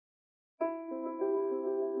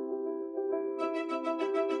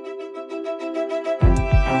Welcome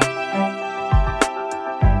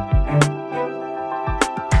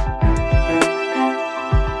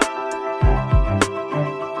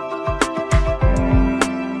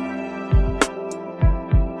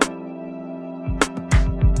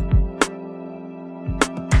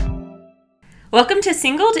to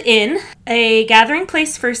Singled In, a gathering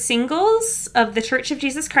place for singles of the Church of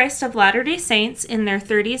Jesus Christ of Latter-day Saints in their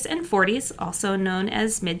 30s and 40s, also known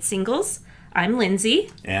as mid-singles. I'm Lindsay.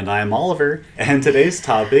 And I'm Oliver. And today's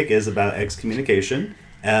topic is about excommunication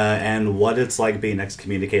and what it's like being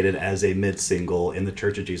excommunicated as a mid-single in the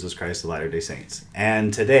Church of Jesus Christ of Latter-day Saints.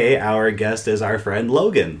 And today, our guest is our friend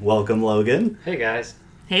Logan. Welcome, Logan. Hey, guys.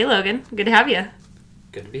 Hey, Logan. Good to have you.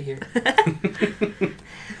 Good to be here.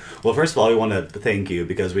 Well, first of all, we want to thank you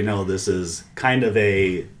because we know this is kind of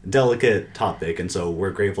a delicate topic, and so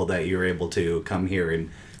we're grateful that you were able to come here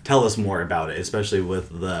and tell us more about it, especially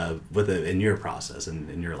with it in your process and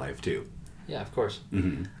in your life too. Yeah, of course.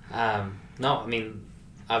 Mm-hmm. No, I mean,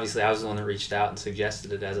 obviously I was the one that reached out and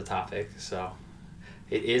suggested it as a topic, so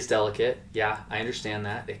it is delicate. Yeah, I understand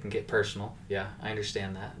that. It can get personal. Yeah, I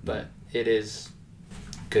understand that. But it is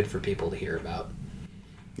good for people to hear about.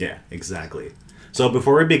 Yeah, exactly. So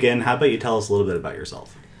before we begin, how about you tell us a little bit about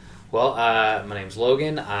yourself? Well, my name's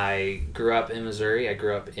Logan. I grew up in Missouri. I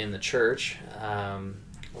grew up in the church. I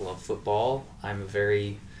love football. I'm a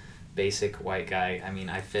very basic white guy. I mean,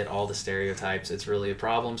 I fit all the stereotypes. It's really a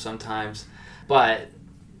problem sometimes. But,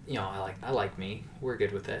 you know, I like me. We're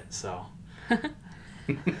good with it, so.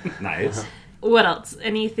 Nice. What else?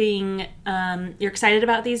 Anything you're excited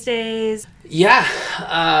about these days? Yeah.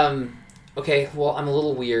 Okay, well, I'm a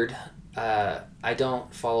little weird. I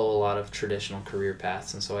don't follow a lot of traditional career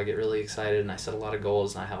paths, and so I get really excited and I set a lot of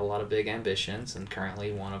goals and I have a lot of big ambitions, and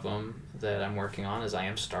currently one of them that I'm working on is I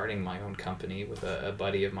am starting my own company with a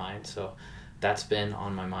buddy of mine, so that's been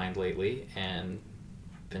on my mind lately and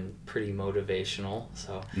been pretty motivational,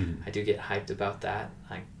 so I do get hyped about that.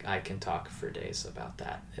 I can talk for days about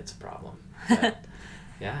that. It's a problem. But,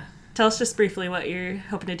 yeah. Tell us just briefly what you're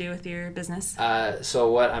hoping to do with your business. So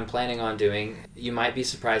what I'm planning on doing, you might be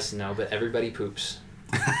surprised to know, but everybody poops.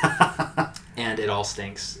 And it all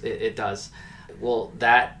stinks. It does. Well,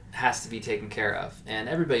 that has to be taken care of. And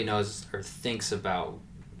everybody knows or thinks about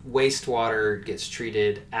wastewater gets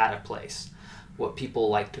treated at a place. What people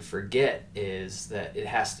like to forget is that it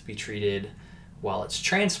has to be treated while it's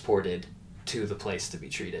transported to the place to be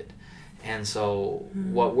treated. And so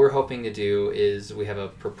what we're hoping to do is we have a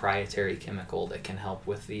proprietary chemical that can help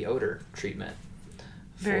with the odor treatment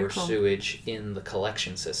for cool. sewage in the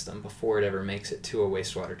collection system before it ever makes it to a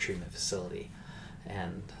wastewater treatment facility.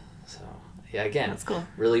 And so, yeah, again, that's cool.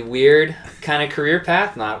 Really weird kind of career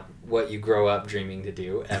path, not what you grow up dreaming to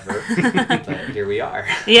do ever, but here we are.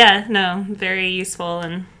 Yeah, no, very useful,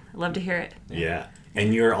 and I love to hear it. Yeah.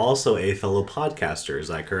 And you're also a fellow podcaster, is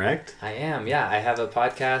that correct? I am, yeah. I have a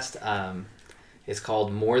podcast. It's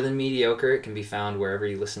called More Than Mediocre. It can be found wherever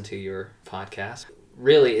you listen to your podcast.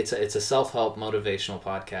 Really, it's a self-help motivational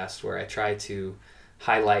podcast where I try to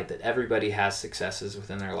highlight that everybody has successes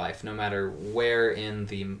within their life, no matter where in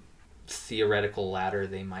the theoretical ladder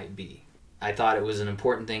they might be. I thought it was an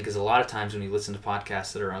important thing because a lot of times when you listen to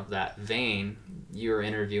podcasts that are of that vein, you're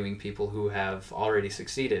interviewing people who have already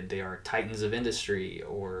succeeded. They are titans of industry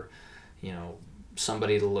or, you know,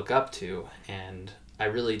 somebody to look up to. And I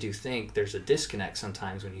really do think there's a disconnect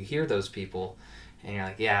sometimes when you hear those people and you're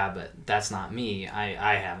like, yeah, but that's not me.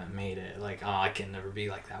 I haven't made it. Like, oh, I can never be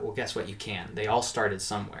like that. Well, guess what? You can. They all started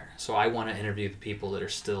somewhere. So I want to interview the people that are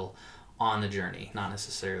still on the journey, not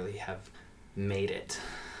necessarily have made it.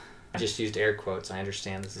 I just used air quotes. I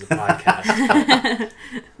understand this is a podcast.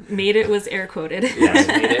 Made it was air quoted. Yes,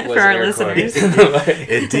 made it was for our air listeners.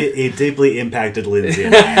 It deeply impacted Lindsay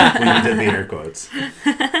and I when you did the air quotes.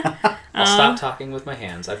 I'll stop talking with my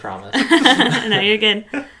hands, I promise. No, you're good.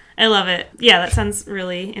 I love it. Yeah, that sounds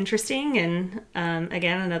really interesting, and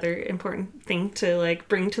again, another important thing to like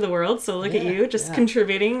bring to the world. So look at you, just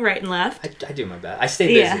contributing right and left. I do my best. I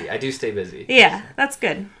stay busy. I do stay busy. Yeah, that's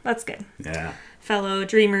good. That's good. Yeah. Fellow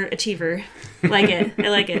dreamer achiever. Like it. I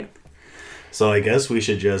like it. So I guess we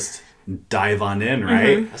should just dive on in,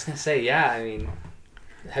 right? I was going to say, yeah, I mean,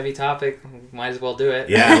 heavy topic, might as well do it.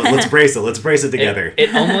 Yeah, let's brace it. Let's brace it together.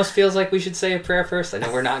 It almost feels like we should say a prayer first. I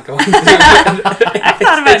know we're not going to. I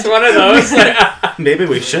thought about it's one of those. Maybe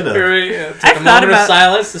we should have. Take a moment of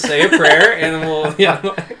silence to say a prayer, and then we'll... Yeah.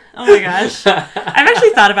 Oh my gosh. I've actually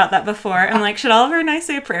thought about that before. I'm like, should Oliver and I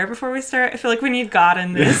say a prayer before we start? I feel like we need God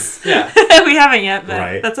in this. Yeah. We haven't yet,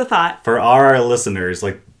 but that's a thought. For our listeners,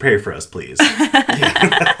 like, pray for us, please.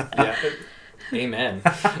 Yeah. Amen.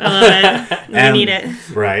 I love it. We need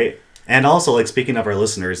it. Right. And also, like, speaking of our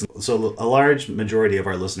listeners, so a large majority of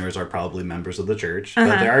our listeners are probably members of the church,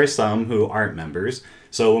 but there are some who aren't members.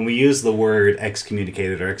 So when we use the word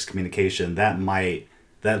excommunicated or excommunication, that's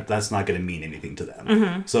not going to mean anything to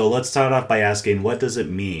them. So let's start off by asking, what does it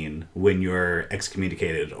mean when you're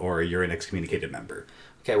excommunicated or you're an excommunicated member?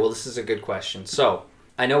 Okay, well, this is a good question. So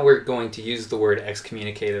I know we're going to use the word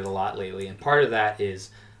excommunicated a lot lately, and part of that is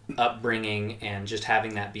upbringing and just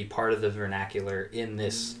having that be part of the vernacular in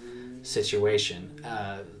this situation.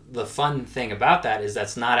 The fun thing about that is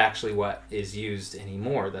that's not actually what is used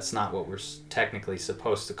anymore. That's not what we're technically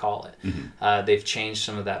supposed to call it. They've changed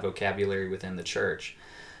some of that vocabulary within the church.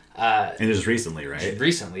 And just recently, right?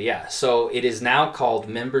 Recently, yeah. So it is now called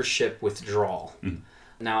membership withdrawal.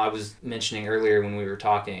 Now, I was mentioning earlier when we were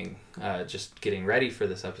talking, just getting ready for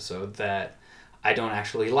this episode, that I don't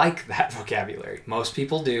actually like that vocabulary. Most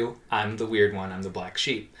people do. I'm the weird one. I'm the black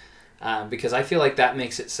sheep. Because I feel like that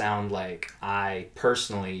makes it sound like I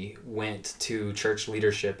personally went to church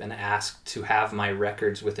leadership and asked to have my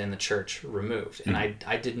records within the church removed. And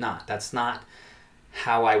I did not. That's not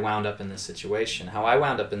how I wound up in this situation. How I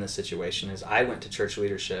wound up in this situation is I went to church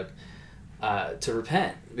leadership to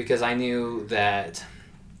repent, because I knew that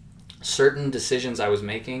certain decisions I was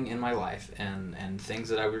making in my life and things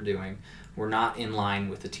that I were doing were not in line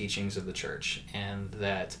with the teachings of the church, and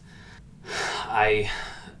that I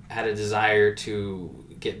had a desire to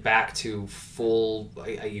get back to full,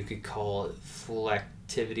 you could call it full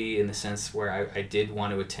activity, in the sense where I did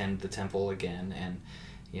want to attend the temple again. And,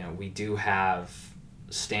 you know, we do have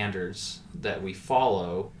standards that we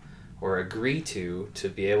follow or agree to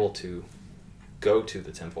be able to go to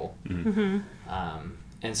the temple.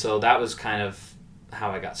 And so that was kind of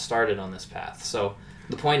how I got started on this path. So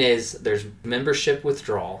the point is, there's membership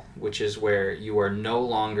withdrawal, which is where you are no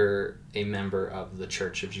longer a member of the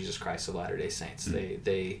Church of Jesus Christ of Latter-day Saints.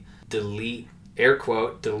 They delete, air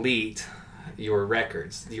quote, delete your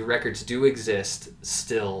records. Your records do exist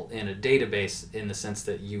still in a database, in the sense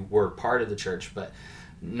that you were part of the church, but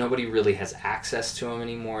nobody really has access to them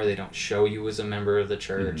anymore. They don't show you as a member of the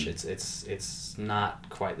church. It's not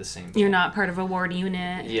quite the same thing. You're not part of a ward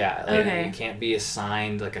unit. Yeah. Like, okay. You can't be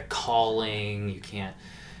assigned like a calling. You can't.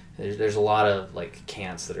 There's a lot of like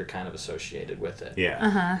can'ts that are kind of associated with it.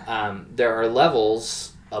 Yeah. There are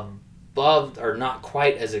levels above, or not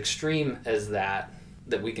quite as extreme as that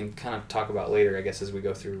we can kind of talk about later, I guess, as we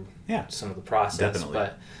go through some of the process. Definitely.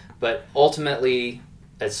 But ultimately,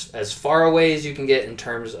 as far away as you can get in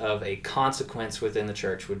terms of a consequence within the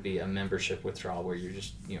church would be a membership withdrawal, where you're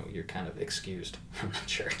just, you're kind of excused from the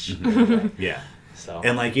church. Yeah. So,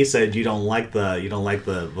 and like you said, you don't like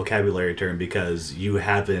the vocabulary term because you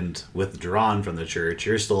haven't withdrawn from the church.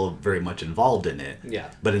 You're still very much involved in it.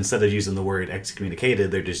 Yeah. But instead of using the word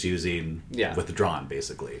excommunicated, they're just using withdrawn,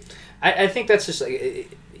 basically. I think that's just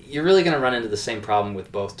like, you're really going to run into the same problem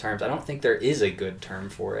with both terms. I don't think there is a good term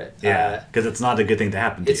for it. Yeah, because it's not a good thing to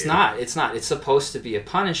happen to you. It's not. It's supposed to be a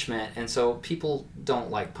punishment, and so people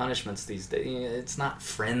don't like punishments these days. It's not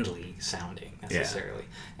friendly sounding necessarily.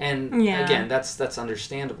 Yeah. And again, that's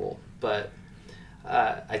understandable. But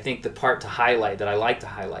I think the part to highlight that I like to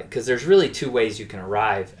highlight, because there's really two ways you can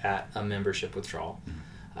arrive at a membership withdrawal.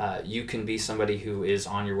 You can be somebody who is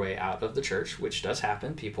on your way out of the church, which does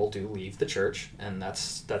happen. People do leave the church, and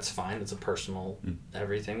that's fine. It's a personal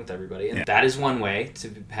everything with everybody. And that is one way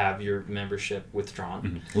to have your membership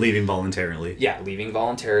withdrawn. Leaving voluntarily. Yeah, leaving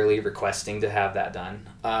voluntarily, requesting to have that done.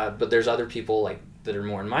 But there's other people like that are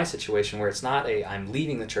more in my situation, where it's not I'm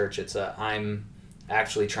leaving the church. It's I'm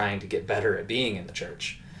actually trying to get better at being in the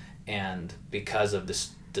church. And because of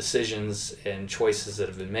this decisions and choices that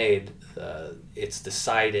have been made, it's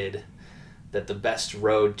decided that the best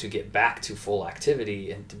road to get back to full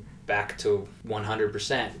activity and back to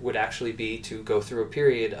 100% would actually be to go through a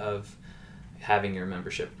period of having your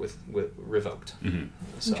membership with revoked.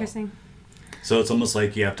 So, interesting. So it's almost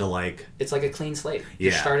like you have to it's like a clean slate.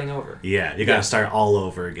 You're starting over. Yeah, you got to start all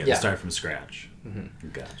over again. Start from scratch.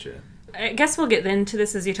 Gotcha. I guess we'll get into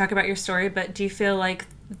this as you talk about your story, but do you feel like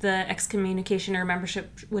the excommunication or membership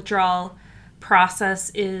withdrawal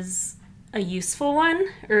process is a useful one,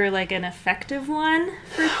 or like an effective one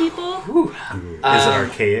for people? Is it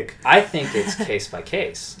archaic? I think it's case by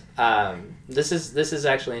case. This is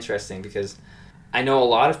actually interesting, because I know a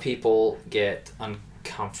lot of people get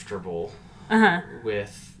uncomfortable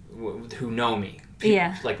with who know me.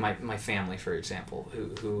 People, like my family, for example,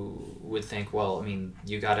 who would think, well, I mean,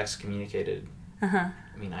 you got excommunicated. I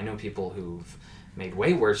mean, I know people who've made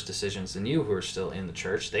way worse decisions than you who are still in the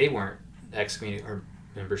church. They weren't excommunicated, or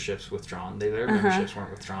memberships withdrawn. Their memberships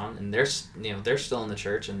weren't withdrawn, and they're still in the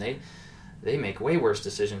church, and they make way worse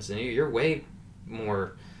decisions than you. You're way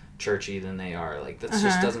more churchy than they are. Like, that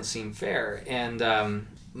just doesn't seem fair. And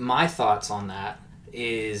my thoughts on that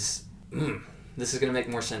is, this is going to make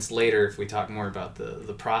more sense later if we talk more about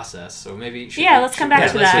the process. So maybe let's come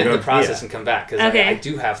back to let's that. do the process and come back, because Okay. I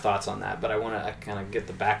do have thoughts on that, but I want to kind of get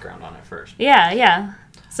the background on it first. Yeah.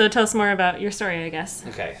 So tell us more about your story, I guess.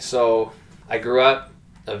 Okay, so I grew up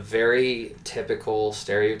a very typical,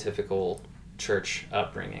 stereotypical church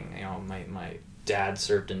upbringing. You know, my dad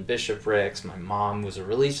served in bishoprics. My mom was a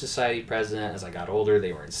Relief Society president. As I got older,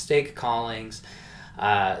 they were in stake callings.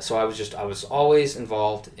 So I was always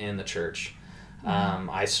involved in the church.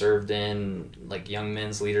 I served in like young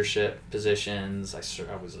men's leadership positions. I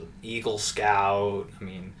was an Eagle Scout. I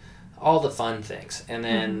mean, all the fun things. And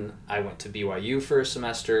then I went to BYU for a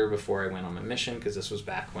semester before I went on my mission, because this was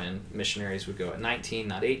back when missionaries would go at 19,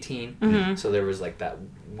 not 18. So there was like that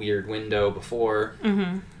weird window before.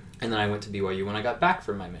 And then I went to BYU when I got back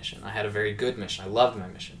from my mission. I had a very good mission. I loved my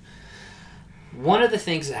mission. One of the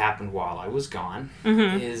things that happened while I was gone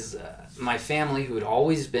is my family, who had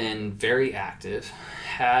always been very active,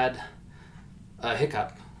 had a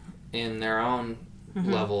hiccup in their own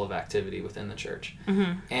level of activity within the church.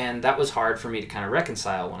 And that was hard for me to kind of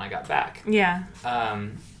reconcile when I got back. Yeah.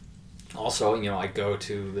 Also, you know, I go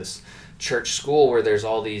to this church school where there's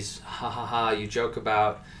all these you joke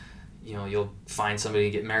about, you know, you'll find somebody to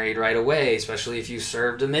get married right away, especially if you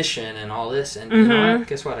served a mission and all this. And you know what?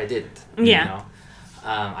 Guess what? I didn't. Yeah. You know?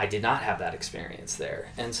 I did not have that experience there.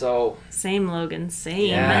 And so... Same, Logan. Same.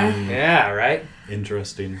 Yeah, right?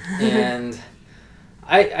 Interesting. And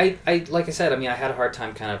I like I said, I mean, I had a hard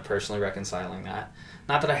time kind of personally reconciling that.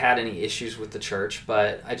 Not that I had any issues with the church,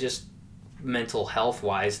 but I just, mental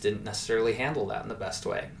health-wise, didn't necessarily handle that in the best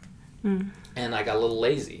way. And I got a little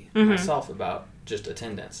lazy myself about just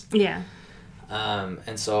attendance. Yeah.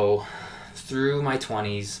 And so through my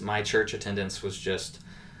 20s, my church attendance was just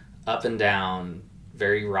up and down,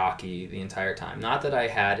 very rocky the entire time. Not that I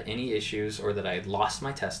had any issues or that I had lost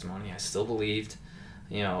my testimony. I still believed,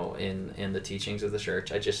 you know, in the teachings of the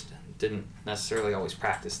church. I just didn't necessarily always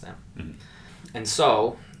practice them. And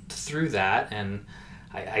so through that, and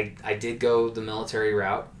I did go the military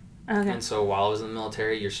route. Okay. And so while I was in the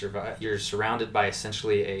military, you're surrounded by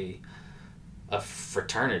essentially a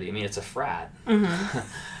fraternity. I mean, it's a frat.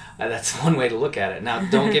 That's one way to look at it. Now,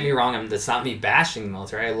 don't get me wrong. That's not me bashing the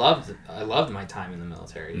military. I loved my time in the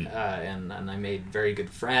military, and I made very good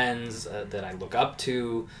friends that I look up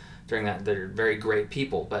to during that. They're very great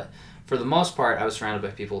people. But for the most part, I was surrounded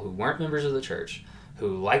by people who weren't members of the church,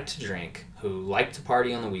 who liked to drink, who liked to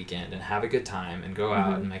party on the weekend and have a good time and go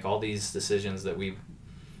out and make all these decisions that we,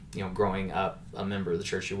 you know, growing up a member of the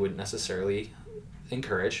church, you wouldn't necessarily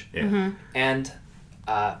encourage. And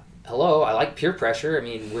hello, I like peer pressure. I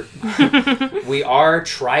mean, we are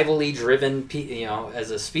tribally driven, you know,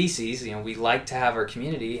 as a species. You know, we like to have our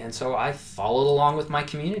community, and so I followed along with my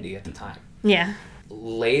community at the time. Yeah.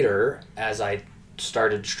 Later, as I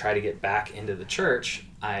started to try to get back into the church,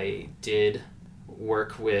 I did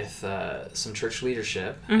work with some church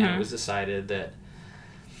leadership, and it was decided that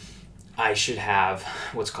I should have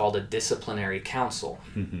what's called a disciplinary council.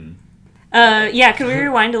 Yeah, could we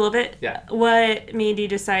rewind a little bit? Yeah. What made you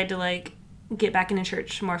decide to, like, get back into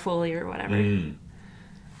church more fully or whatever?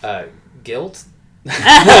 Guilt?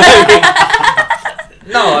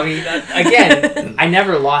 No, I mean, again, I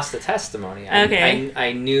never lost the testimony.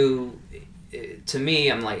 I knew, to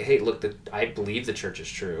me, I'm like, hey, look, I believe the church is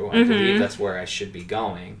true. I believe that's where I should be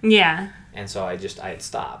going. Yeah. And so I had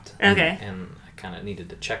stopped. Okay. And I kind of needed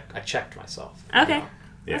to I checked myself. Okay. You know?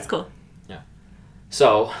 That's cool. Yeah.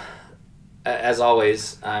 So, as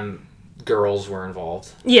always, girls were involved.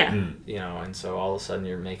 Yeah. You know, and so all of a sudden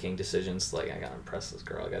you're making decisions like, I gotta impress this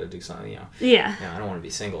girl, I gotta do something, you know. Yeah. You know, I don't want to be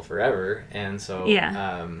single forever. And so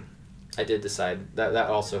I did decide that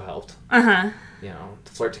also helped. You know,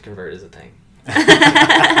 flirt to convert is a thing.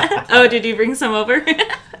 Oh, did you bring some over?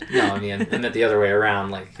 No, I mean, I meant the other way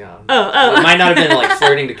around. Like, it oh. might not have been like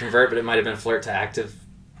flirting to convert, but it might have been flirt to active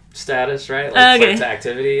status, right? Like flirt to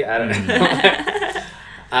activity. I don't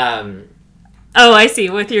know. Oh, I see.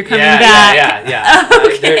 With your coming back. Yeah.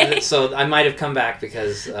 Okay. So I might have come back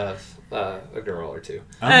because of a girl or two.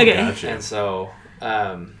 Oh, okay. Gotcha. And so...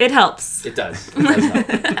 it helps. It does. It does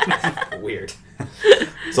help. Weird.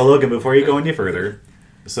 So, Logan, before you go any further,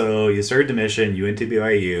 so you served a mission, you went to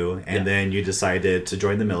BYU, and then you decided to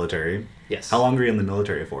join the military. Yes. How long were you in the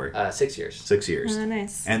military for? 6 years. 6 years. Oh,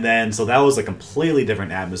 nice. And then, so that was a completely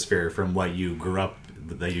different atmosphere from what you grew up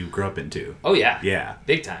into. Oh, yeah. Yeah.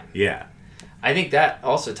 Big time. Yeah. I think that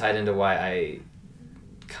also tied into why I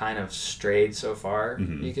kind of strayed so far,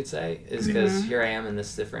 you could say, is because here I am in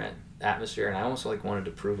this different atmosphere, and I almost like wanted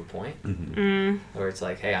to prove a point, where it's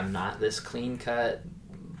like, hey, I'm not this clean cut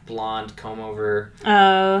blonde comb over.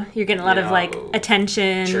 Oh, you're getting a lot of like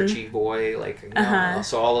attention, churchy boy, like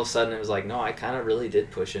so all of a sudden it was like, no, I kind of really did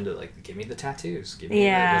push into like, give me the tattoos, give me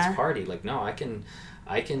let's party, like, no, I can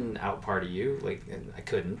out party you, like, and I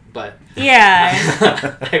couldn't, but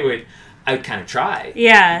I would kind of try,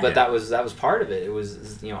 but that was part of it. It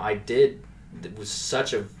was, it was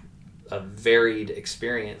such a varied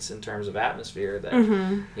experience in terms of atmosphere that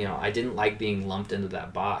I didn't like being lumped into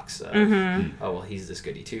that box of oh well, he's this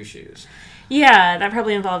goody two shoes. That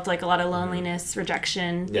probably involved like a lot of loneliness,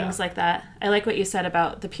 rejection, things like that. I like what you said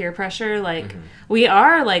about the peer pressure. Like we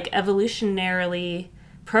are like evolutionarily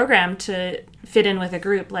programmed to fit in with a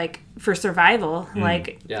group, like for survival.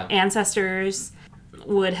 Like ancestors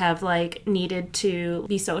would have like needed to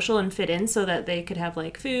be social and fit in so that they could have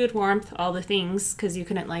like food, warmth, all the things, because you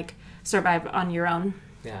couldn't like survive on your own.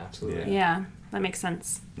 Yeah, absolutely. Yeah, that makes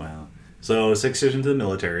sense. Wow. So 6 years into the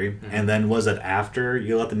military, and then was it after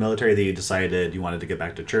you left the military that you decided you wanted to get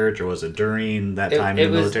back to church, or was it during that time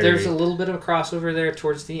in the military? There's a little bit of a crossover there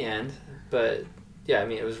towards the end, but yeah, I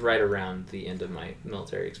mean, it was right around the end of my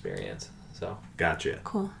military experience. So gotcha.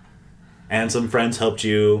 Cool. And some friends helped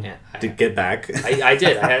you to get back. I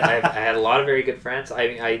did. I had a lot of very good friends.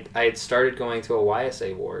 I had started going to a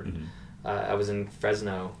YSA ward. I was in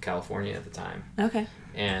Fresno, California at the time. Okay.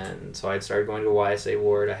 And so I'd started going to a YSA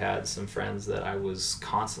ward. I had some friends that I was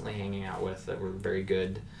constantly hanging out with that were very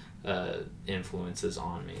good influences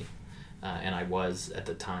on me. And I was, at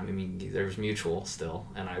the time, I mean, there was Mutual still,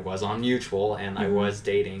 and I was on Mutual, and I was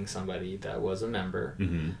dating somebody that was a member.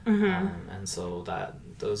 And so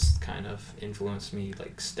those kind of influenced me,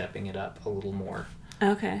 like, stepping it up a little more.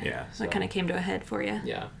 Okay. Yeah. So that kind of came to a head for you.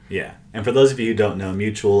 Yeah. Yeah. And for those of you who don't know,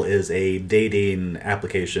 Mutual is a dating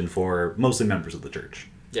application for mostly members of the church.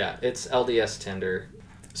 Yeah, it's LDS Tinder.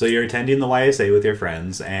 So you're attending the YSA with your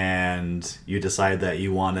friends, and you decide that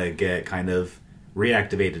you want to get kind of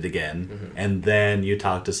reactivated again, and then you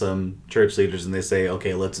talk to some church leaders, and they say,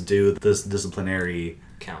 okay, let's do this disciplinary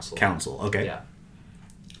council. Okay. Yeah.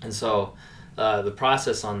 And so the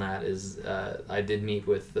process on that is I did meet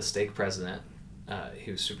with the stake president,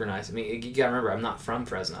 who's super nice. I mean, you gotta remember, I'm not from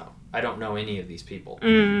Fresno. I don't know any of these people.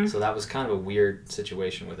 So that was kind of a weird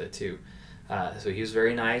situation with it too. So he was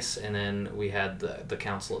very nice, and then we had the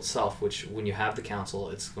council itself, which when you have the council,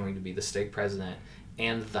 it's going to be the stake president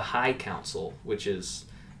and the high council, which is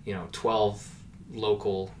 12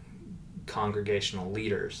 local congregational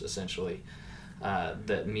leaders essentially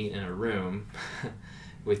that meet in a room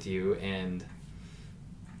with you. And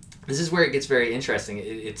this is where it gets very interesting.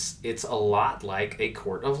 It's a lot like a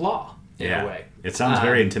court of law in a way. It sounds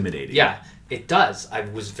very intimidating. Yeah, it does. I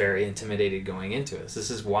was very intimidated going into this. This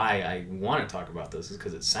is why I want to talk about this, is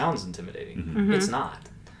because it sounds intimidating. It's not.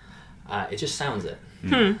 It just sounds it.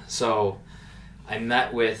 So I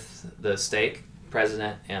met with the stake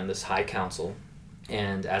president and this high council,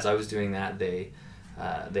 and as I was doing that, they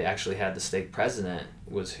actually had the stake president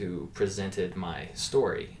was who presented my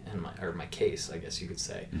story and my case, I guess you could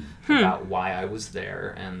say, about why I was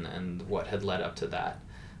there and what had led up to that.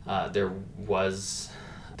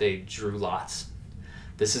 They drew lots.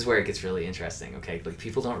 This is where it gets really interesting. Okay, like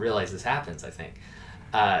people don't realize this happens, I think,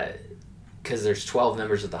 because there's 12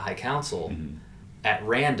 members of the high council. At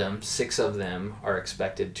random, 6 of them are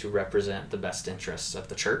expected to represent the best interests of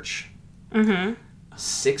the church.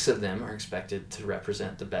 6 of them are expected to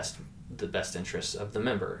represent the best interests of the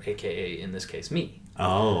member, aka in this case me.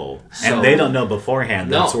 Oh, so, and they don't know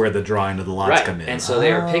beforehand. That's where the drawing of the lots come in. And so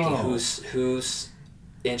they are picking whose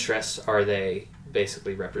interests are they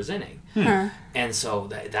basically representing. And so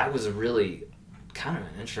that was a really kind of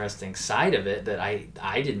an interesting side of it that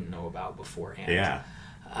I didn't know about beforehand. Yeah.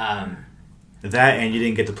 That, and you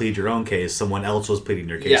didn't get to plead your own case. Someone else was pleading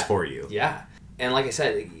your case for you. Yeah. And like I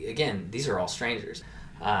said, again, these are all strangers.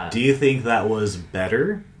 Do you think that was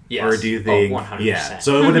better? Yes. Or do you think... 100%. Yeah.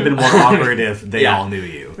 So it would have been more awkward if they all knew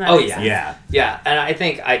you. Yeah. Yeah. And I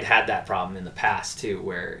think I'd had that problem in the past, too,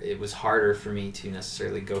 where it was harder for me to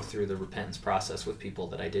necessarily go through the repentance process with people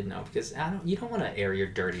that I did know, because you don't want to air your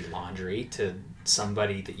dirty laundry to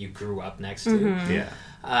somebody that you grew up next to. Yeah.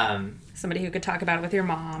 Somebody who could talk about it with your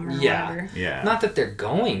mom or whatever. Yeah. Not that they're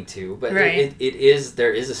going to, but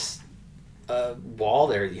there is a wall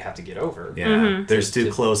there that you have to get over. Yeah. There's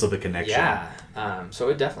too close of a connection. Yeah. So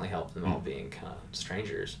it definitely helped them all being kind of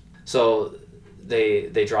strangers. So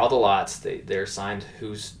they draw the lots. They're assigned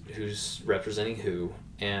who's representing who,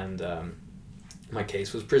 and my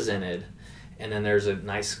case was presented, and then there's a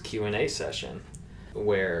nice Q&A session.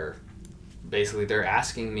 where basically they're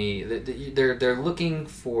asking me, they're looking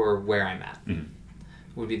for where I'm at,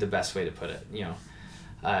 would be the best way to put it.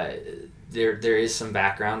 There is some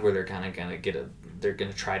background where they're kind of going to they're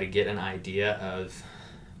going to try to get an idea of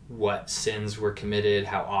what sins were committed,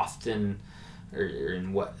 how often, or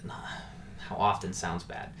in what, how often sounds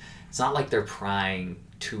bad. It's not like they're prying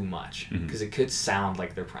too much, because it could sound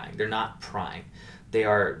like they're prying. They're not prying.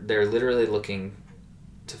 They're literally looking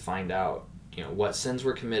to find out, what sins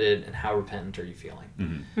were committed and how repentant are you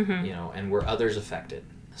feeling, and were others affected.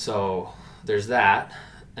 So there's that.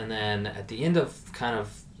 And then at the end of kind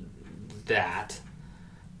of that,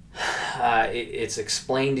 it's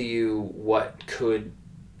explained to you what could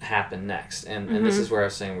happen next. And this is where I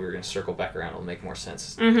was saying we were going to circle back around. It'll make more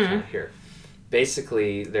sense kind of here.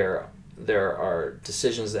 Basically, there are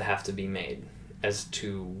decisions that have to be made as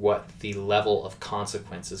to what the level of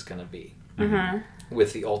consequence is going to be.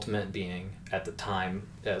 With the ultimate being, at the time,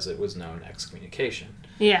 as it was known, excommunication.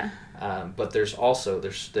 Yeah. But there's also,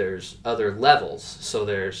 there's other levels. So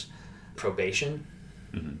there's probation.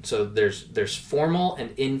 So there's formal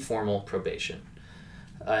and informal probation.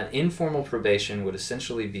 An informal probation would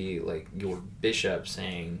essentially be like your bishop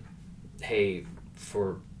saying, hey,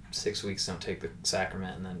 for 6 weeks don't take the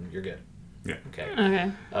sacrament and then you're good. Yeah.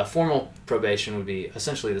 Okay. Formal probation would be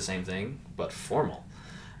essentially the same thing, but formal.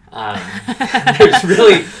 There's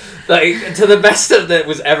really, like, to the best of that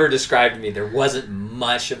was ever described to me, there wasn't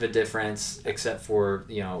much of a difference, except for,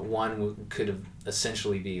 one could have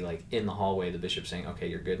essentially be like in the hallway, the bishop saying, okay,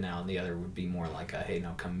 you're good now, and the other would be more like hey,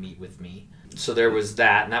 no, come meet with me. So there was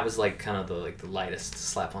that, and that was like kind of the lightest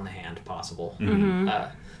slap on the hand possible.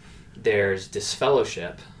 There's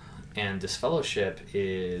disfellowship, and disfellowship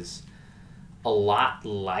is a lot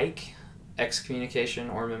like excommunication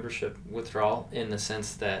or membership withdrawal, in the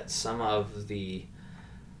sense that some of the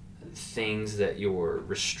things that you're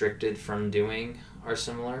restricted from doing are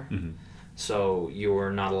similar. So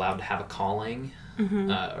you're not allowed to have a calling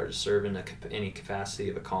or to serve in any capacity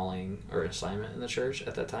of a calling or assignment in the church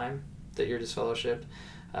at that time that you're disfellowshipped.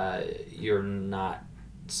 You're not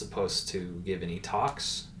supposed to give any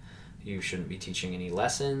talks. You shouldn't be teaching any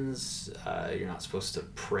lessons. You're not supposed to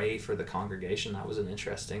pray for the congregation. That was an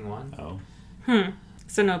interesting one.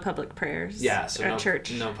 So no public prayers. Yeah, so at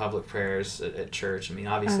church. No public prayers at church. I mean,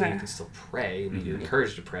 obviously you can still pray. I mean, you're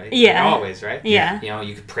encouraged to pray. Yeah. Always, right? Yeah.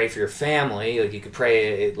 You could pray for your family. Like, you could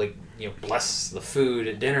pray, bless the food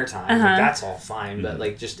at dinner time. Like, that's all fine. But,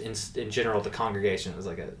 like, just in general, the congregation was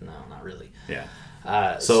like, no, not really. Yeah.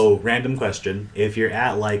 So, random question. If you're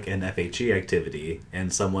at, like, an FHE activity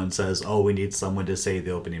and someone says, oh, we need someone to say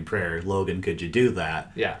the opening prayer, Logan, could you do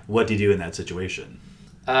that? Yeah. What do you do in that situation?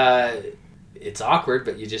 It's awkward,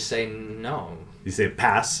 but you just say no. You say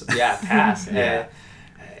pass? Yeah, pass.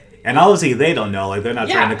 And obviously they don't know. Like, they're not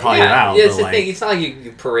trying to call you out. Yeah, it's the thing. It's not like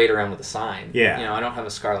you parade around with a sign. Yeah. I don't have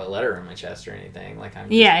a scarlet letter on my chest or anything. Like, I'm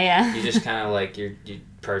just, you just kind of like, you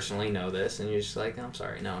personally know this, and you're just like, I'm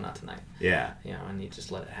sorry, no, not tonight. Yeah. And you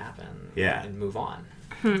just let it happen. Yeah. And move on.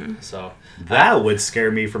 So that would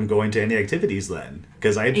scare me from going to any activities then,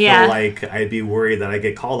 because I'd feel like I'd be worried that I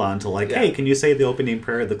get called on to hey, can you say the opening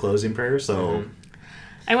prayer, the closing prayer? So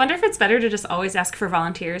I wonder if it's better to just always ask for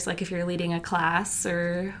volunteers, like if you're leading a class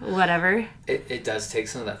or whatever. It does take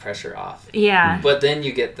some of that pressure off. Yeah. But then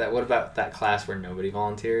you get that, what about that class where nobody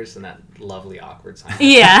volunteers and that lovely awkward silence?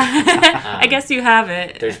 Yeah. I guess you have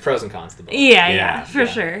it. There's pros and cons to both. Yeah, for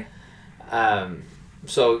sure.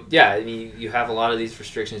 So, I mean, you have a lot of these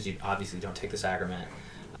restrictions. You obviously don't take the sacrament,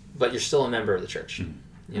 but you're still a member of the church,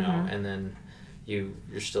 and then you're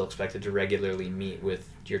still expected to regularly meet with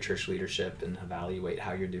your church leadership and evaluate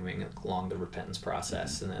how you're doing along the repentance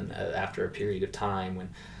process. And then after a period of time, when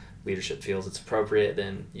leadership feels it's appropriate,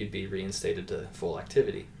 then you'd be reinstated to full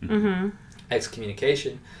activity.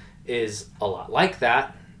 Excommunication is a lot like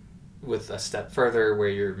that, with a step further where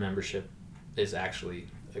your membership is actually,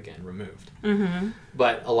 again, removed.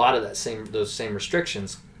 But a lot of those same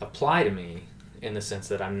restrictions apply to me, in the sense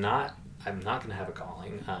that I'm not going to have a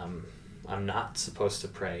calling. I'm not supposed to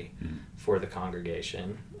pray for the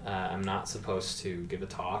congregation. I'm not supposed to give a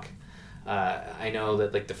talk. I know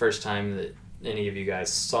that, like, the first time that any of you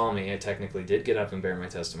guys saw me, I technically did get up and bear my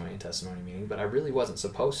testimony in testimony meeting, but I really wasn't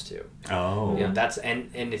supposed to. Oh. That's and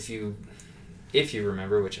if you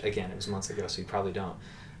remember, which again, it was months ago, so you probably don't.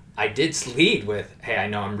 I did lead with, hey, I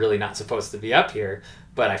know I'm really not supposed to be up here,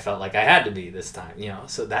 but I felt like I had to be this time,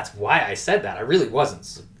 so that's why I said that. I really wasn't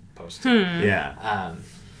supposed to. Yeah.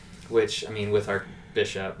 Which, I mean, with our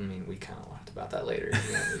bishop, I mean, we kind of left about that later.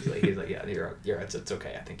 You know, he's like, yeah, it's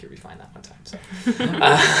okay. I think you'll be fine that one time.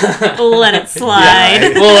 So let it slide.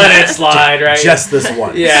 Yeah, we'll let it slide, right? Just this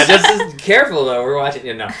once. Yeah, just careful though. We're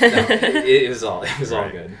watching. No, it was all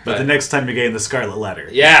good. But the next time you're getting the Scarlet Letter.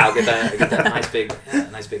 Yeah, I'll get that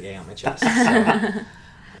nice big A on my chest. So.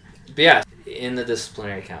 But yeah, in the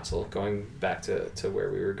disciplinary council, going back to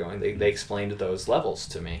where we were going, they explained those levels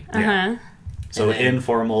to me. Uh-huh. So then,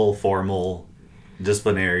 informal, formal,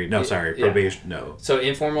 disciplinary. No, sorry, probation. Yeah. No. So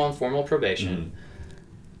informal and formal probation,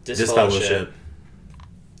 disfellowship,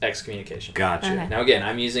 excommunication. Gotcha. Okay. Now again,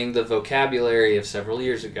 I'm using the vocabulary of several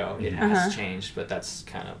years ago. It has changed, but that's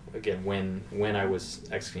kind of again when I was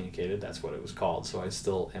excommunicated, that's what it was called. So I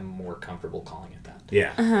still am more comfortable calling it that.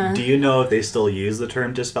 Yeah. Uh-huh. Do you know if they still use the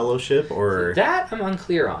term disfellowship or that? I'm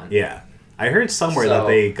unclear on. Yeah. I heard somewhere that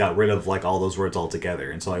they got rid of like all those words altogether,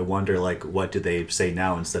 and so I wonder like what do they say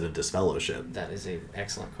now instead of disfellowship? That is an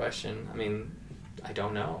excellent question. I mean, I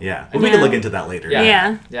don't know. Yeah, we can look into that later.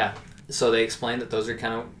 Yeah. So they explained that those are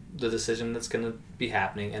kind of the decision that's going to be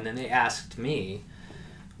happening, and then they asked me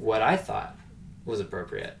what I thought was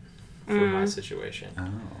appropriate for my situation. Oh.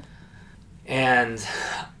 And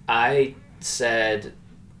I said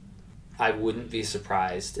I wouldn't be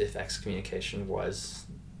surprised if excommunication was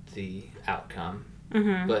the outcome,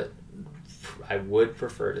 but I would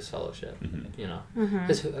prefer disfellowship, you know,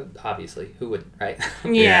 because obviously who wouldn't, right?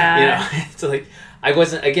 Yeah. You know, so like I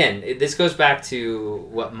wasn't, again, this goes back to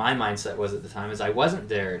what my mindset was at the time, is I wasn't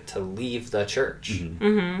there to leave the church.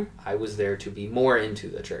 I was there to be more into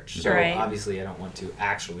the church. So obviously I don't want to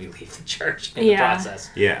actually leave the church in the process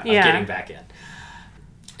of getting back in.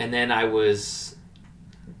 And then I was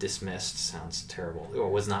dismissed. Sounds terrible. Or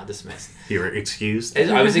was not dismissed. You were excused?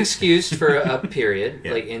 I was excused for a period,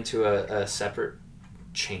 like into a separate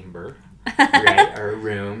chamber, right, or a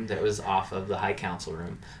room that was off of the High Council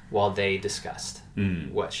room, while they discussed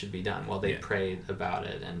what should be done, while they prayed about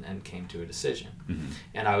it and came to a decision.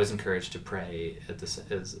 And I was encouraged to pray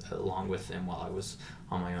along with them while I was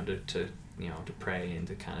on my own to pray and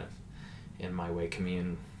to kind of, in my way,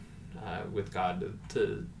 commune with God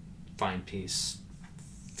to find peace,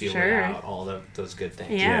 feel it out, all those good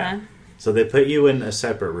things. Yeah. So they put you in a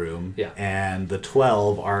separate room, Yeah. and the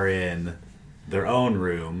 12 are in their own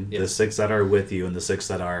room. Yeah. The 6 that are with you and the 6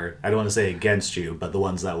 that are, I don't want to say against you, but the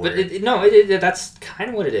ones that were... But that's kind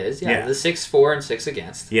of what it is. Yeah. The 6 for and 6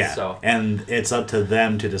 against. Yeah. So. And it's up to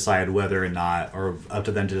them to decide whether or not, or up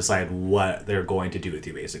to them to decide what they're going to do with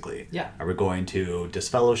you, basically. Yeah. Are we going to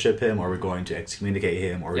disfellowship him, or are we going to excommunicate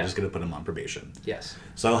him, or are we just going to put him on probation? Yes.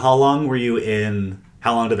 So how long were you in...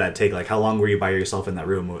 How long did that take? Like, how long were you by yourself in that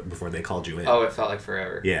room before they called you in? Oh, it felt like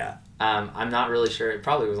forever. Yeah. I'm not really sure. It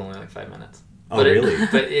probably was only like 5 minutes. Oh, really?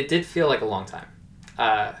 But it did feel like a long time.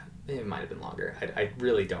 It might have been longer. I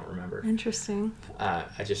really don't remember. Interesting.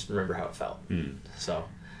 I just remember how it felt. So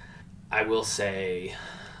I will say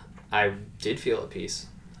I did feel at peace.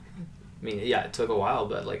 I mean, yeah, it took a while,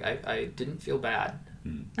 but like I didn't feel bad.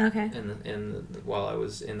 Okay. While I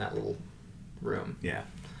was in that little room. Yeah.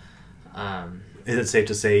 Is it safe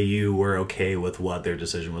to say you were okay with what their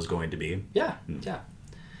decision was going to be? Yeah, yeah.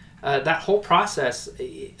 That whole process,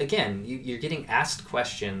 again, you're getting asked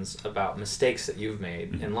questions about mistakes that you've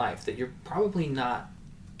made in life that you're probably not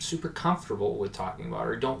super comfortable with talking about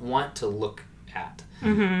or don't want to look at.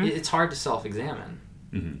 It's hard to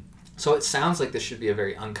self-examine. So it sounds like this should be a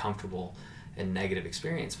very uncomfortable and negative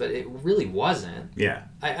experience, but it really wasn't. Yeah.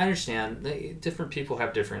 I understand different people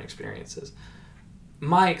have different experiences.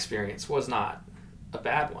 My experience was not a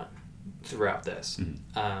bad one throughout this.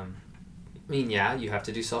 I mean, yeah, you have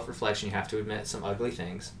to do self-reflection. You have to admit some ugly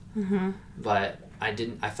things. But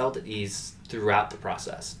I felt at ease throughout the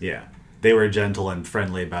process. Yeah. They were gentle and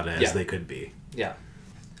friendly about it as they could be. Yeah.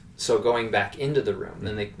 So going back into the room,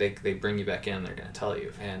 then they bring you back in, they're going to tell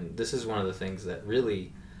you. And this is one of the things that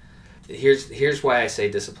really... Here's why I say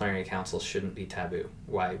disciplinary council shouldn't be taboo.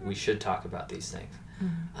 Why we should talk about these things.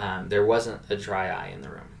 There wasn't a dry eye in the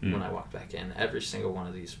room when I walked back in. Every single one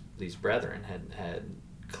of these brethren had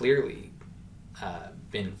clearly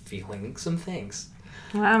been feeling some things.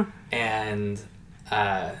 Wow. And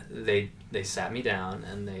they sat me down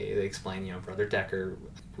and they explained, Brother Decker,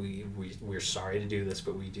 we're sorry to do this,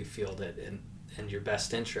 but we do feel that in your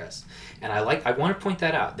best interest. And I want to point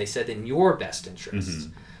that out. They said in your best interest.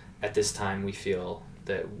 At this time, we feel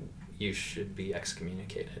that you should be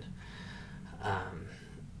excommunicated.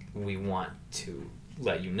 We want to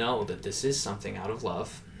let you know that this is something out of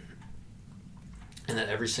love, and that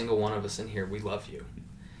every single one of us in here, we love you.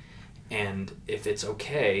 And if it's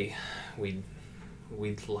okay, we'd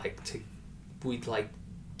like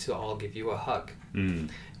to all give you a hug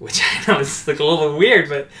which I know is like a little weird,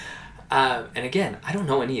 but and again, I don't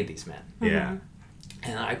know any of these men. Yeah.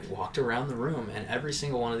 And I walked around the room, and every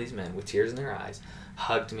single one of these men, with tears in their eyes,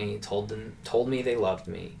 hugged me, told me they loved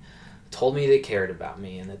me, told me they cared about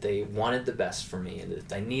me, and that they wanted the best for me, and that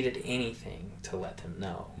if I needed anything, to let them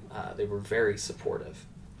know. They were very supportive.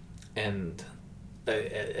 And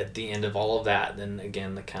at the end of all of that, then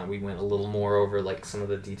again, we went a little more over like some of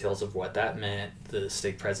the details of what that meant. The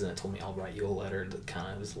stake president told me, I'll write you a letter that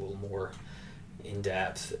kind of was a little more in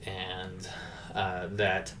depth, and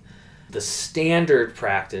that the standard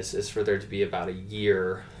practice is for there to be about a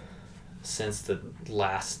year since the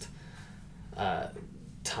last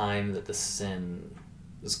time that the sin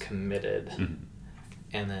was committed.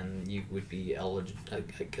 And then you would be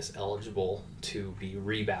eligible to be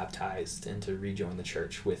rebaptized and to rejoin the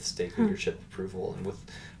church with stake leadership approval, and with,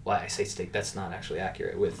 well, I say stake, that's not actually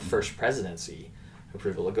accurate, with first presidency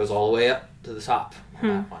approval. It goes all the way up to the top on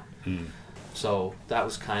that one. So that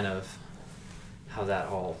was kind of how that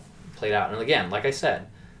all played out. And again, like I said,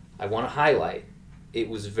 I want to highlight, it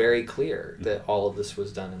was very clear that all of this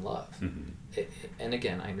was done in love. And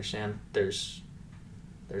again, I understand there's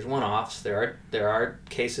one-offs. There are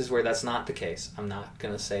cases where that's not the case. I'm not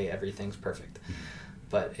going to say everything's perfect.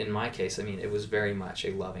 But in my case, I mean, it was very much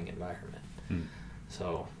a loving environment.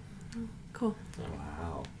 So. Cool.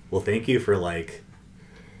 Wow. Well, thank you for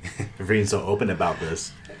for being so open about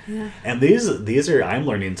this. Yeah. And these are, I'm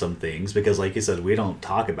learning some things because, like you said, we don't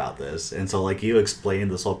talk about this. And so, like, you explained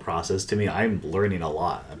this whole process to me. I'm learning a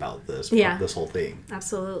lot about this whole thing.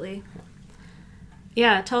 Absolutely.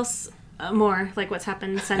 Yeah, tell us more, like, what's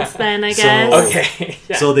happened since then, I guess. Okay.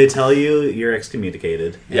 Yeah. So they tell you you're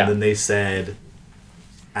excommunicated, and Yeah. then they said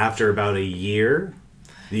after about a year,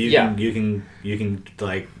 you can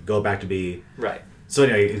like go back to be right. So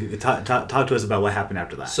anyway, talk to us about what happened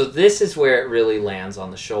after that. So this is where it really lands on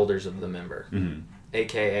the shoulders of the member,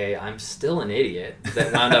 aka I'm still an idiot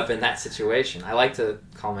that wound up in that situation. I like to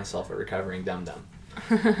call myself a recovering dum-dum.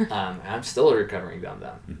 I'm still a recovering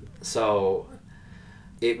dum-dum. So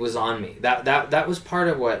it was on me. That was part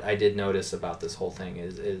of what I did notice about this whole thing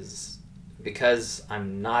is because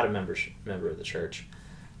I'm not a member of the church,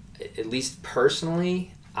 at least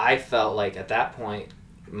personally, I felt like at that point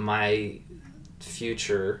my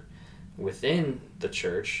future within the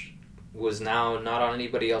church was now not on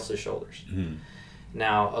anybody else's shoulders.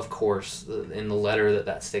 Now, of course, in the letter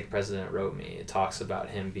that stake president wrote me, it talks about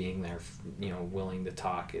him being there, willing to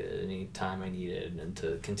talk at any time I needed, and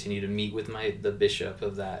to continue to meet with the bishop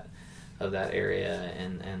of that area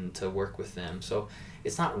and to work with them. So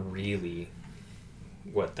it's not really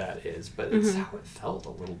what that is, but it's how it felt a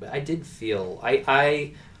little bit. I did feel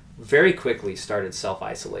I very quickly started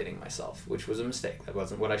self-isolating myself, which was a mistake. That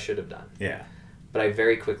wasn't what I should have done. Yeah. But I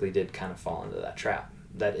very quickly did kind of fall into that trap.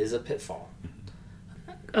 That is a pitfall.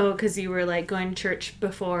 Oh, because you were like going to church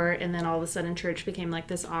before, and then all of a sudden church became like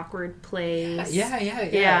this awkward place.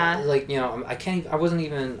 Yeah. Like,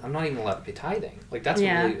 I'm not even allowed to pay tithing. Like, that's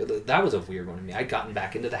really, that was a weird one to me. I'd gotten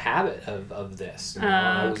back into the habit of this.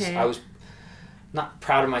 I was not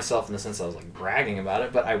proud of myself in the sense I was like bragging about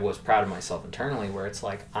it, but I was proud of myself internally, where it's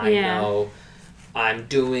like, I know I'm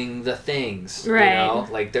doing the things, right?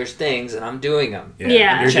 Like there's things and I'm doing them.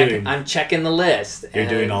 I'm checking the list. You're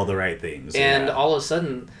doing all the right things. And all of a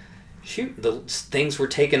sudden, the things were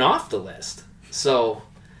taken off the list. So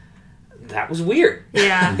that was weird.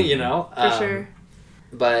 Yeah. For sure.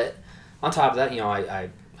 But on top of that, I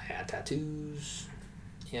had tattoos.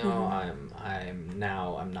 I'm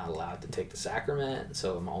not allowed to take the sacrament,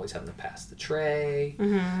 so I'm always having to pass the tray.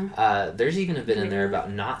 There's even a bit in there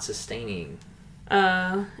about not sustaining.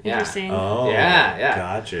 Interesting. Oh, yeah.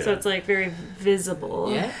 Gotcha. So it's like very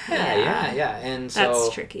visible. Yeah. And so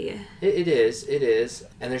that's tricky. It is.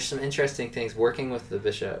 And there's some interesting things working with the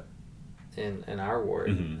bishop in our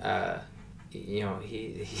ward. I've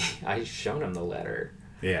shown him the letter.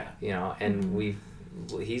 Yeah. And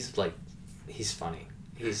he's funny.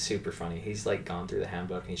 He's super funny. He's like gone through the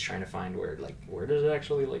handbook and he's trying to find where does it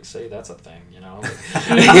actually say that's a thing, And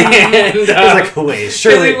he's like, wait,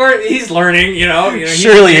 surely he's learning,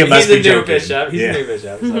 Surely he must be He's a new bishop. He's a new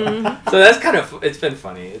bishop. So that's kind of, it's been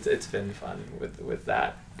funny. It's been fun with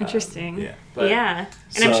that. Interesting. And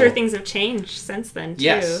I'm sure things have changed since then too.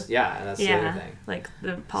 Yes. Yeah. And that's the other thing. Like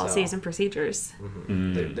the policies and procedures.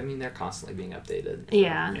 They're constantly being updated. So.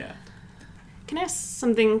 Yeah. Can I ask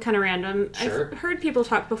something kind of random? Sure. I've heard people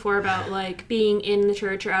talk before about like being in the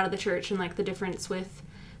church or out of the church and like the difference with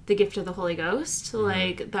the gift of the Holy Ghost.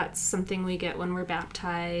 Like that's something we get when we're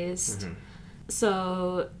baptized.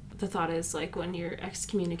 So the thought is, like, when you're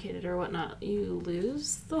excommunicated or whatnot, you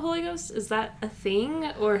lose the Holy Ghost. Is that a thing,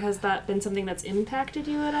 or has that been something that's impacted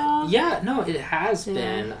you at all? Yeah, no, it has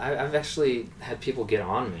been. I've actually had people get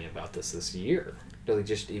on me about this year, really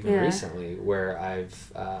just even recently, where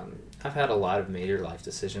I've had a lot of major life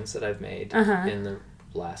decisions that I've made in the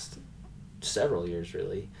last several years,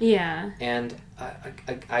 really. Yeah. And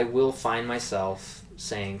I will find myself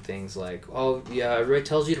saying things like, oh, yeah, everybody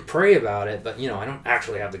tells you to pray about it, but, I don't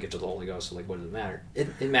actually have the gift of the Holy Ghost, so, like, what does it matter?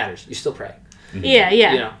 It matters. You still pray. Mm-hmm.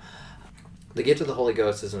 Yeah. The gift of the Holy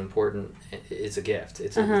Ghost is it's a gift.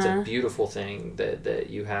 It's a beautiful thing that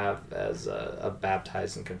you have as a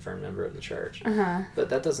baptized and confirmed member of the church. But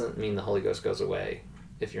that doesn't mean the Holy Ghost goes away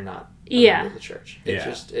if you're not a member of the church.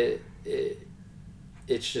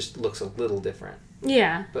 It just looks a little different.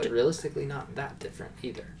 Yeah. But realistically, not that different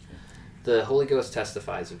either. The Holy Ghost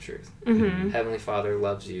testifies of truth. Heavenly Father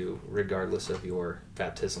loves you regardless of your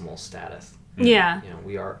baptismal status. Yeah.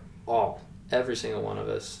 We are all, every single one of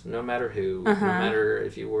us, no matter who, no matter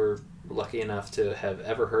if you were lucky enough to have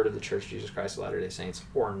ever heard of the Church of Jesus Christ of Latter-day Saints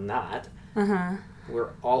or not, we're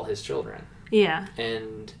all his children. Yeah.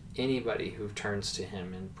 And anybody who turns to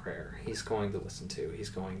him in prayer, he's going to listen to, he's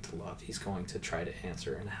going to love, he's going to try to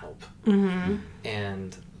answer and help.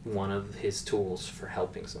 And one of his tools for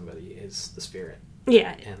helping somebody is the Spirit.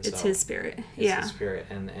 Yeah, and it's his Spirit. It's his Spirit.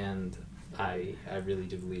 And I really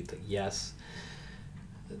do believe that, yes,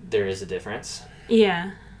 there is a difference.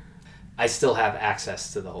 Yeah. I still have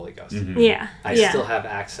access to the Holy Ghost. Yeah. I still have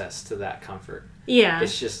access to that comfort. Yeah.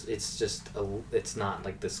 It's not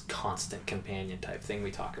like this constant companion type thing we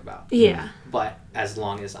talk about. Yeah. But as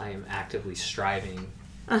long as I am actively striving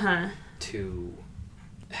to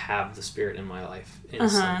have the Spirit in my life in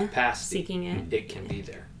some capacity, seeking it can be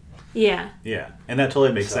there. Yeah. Yeah. And that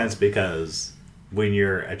totally makes sense, because when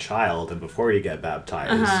you're a child and before you get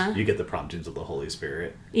baptized, you get the promptings of the Holy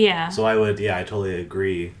Spirit. Yeah. So I totally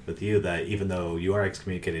agree with you that even though you are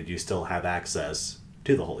excommunicated, you still have access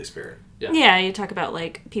to the Holy Spirit. Yeah, you talk about,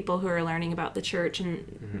 like, people who are learning about the church,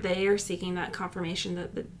 and they are seeking that confirmation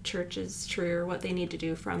that the church is true, or what they need to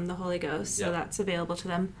do from the Holy Ghost, so that's available to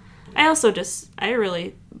them. I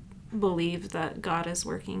really believe that God is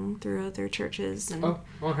working through other churches. And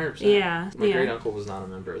 100%. Yeah. My great uncle was not a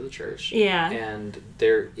member of the church. Yeah. And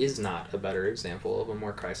there is not a better example of a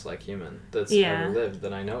more Christ-like human that's ever lived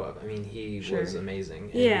that I know of. I mean, he was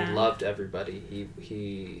amazing. And he loved everybody.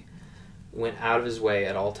 He went out of his way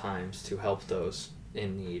at all times to help those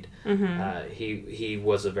in need. He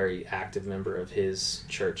was a very active member of his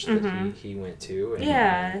church that he went to,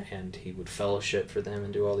 and he would fellowship for them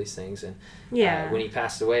and do all these things. And when he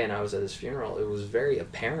passed away and I was at his funeral, it was very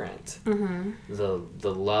apparent the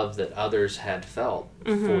love that others had felt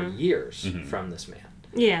for years from this man.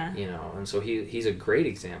 Yeah. And so he's a great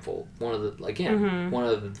example. One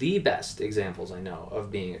of the best examples I know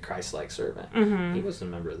of being a Christ-like servant. He wasn't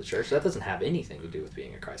a member of the church. That doesn't have anything to do with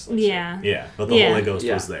being a Christ-like servant. Yeah, but the Holy Ghost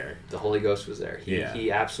was there. The Holy Ghost was there.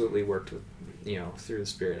 He absolutely worked with, through the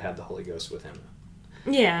Spirit, had the Holy Ghost with him.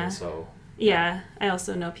 Yeah. And so... Yeah, I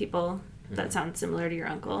also know people that sound similar to your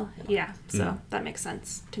uncle. Yeah, so that makes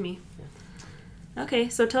sense to me. Okay,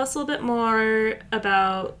 so tell us a little bit more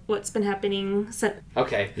about what's been happening more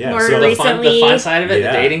recently. The fun side of it,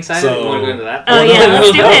 the dating side of it, you want to go into that?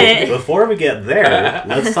 Let's do it. Before we get there,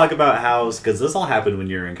 let's talk about because this all happened when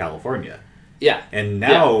you were in California. Yeah. And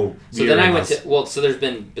now... So then I went to... so there's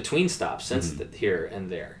been between stops since here and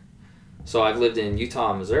there. So I've lived in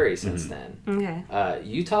Utah and Missouri since then. Okay.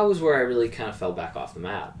 Utah was where I really kind of fell back off the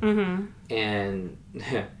map. And...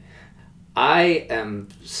 I am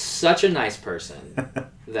such a nice person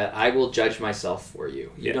that I will judge myself for you.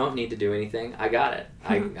 You don't need to do anything. I got it.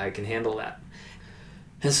 I can handle that.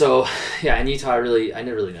 And so, in Utah, I really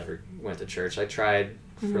never went to church. I tried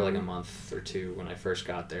for like a month or two when I first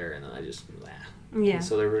got there, and then I just, And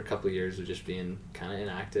so there were a couple of years of just being kind of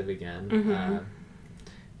inactive again.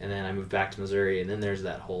 And then I moved back to Missouri, and then there's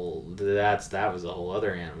that was a whole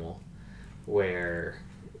other animal where...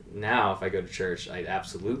 Now, if I go to church, I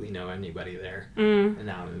absolutely know anybody there, and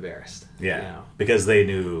now I'm embarrassed. Yeah, because they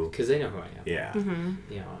knew. Because they know who I am.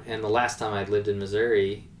 Yeah. And the last time I lived in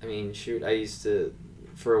Missouri, I mean, shoot, I used to,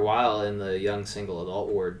 for a while in the young single adult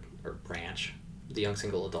ward or branch, the young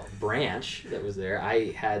single adult branch that was there,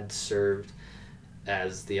 I had served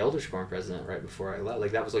as the Elders Quorum president right before I left.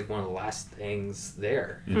 Like that was like one of the last things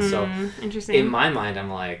there. And so, interesting. In my mind,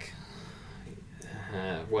 I'm like.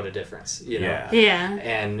 What a difference, Yeah.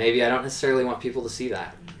 And maybe I don't necessarily want people to see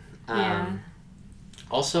that.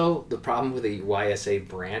 Also, the problem with a YSA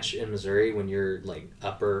branch in Missouri when you're like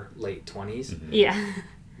upper late 20s.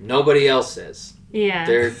 Nobody else is. Yeah.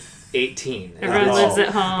 They're 18. Everyone lives at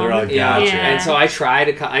home. They're all Yeah. gotcha. And so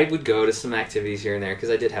I would go to some activities here and there because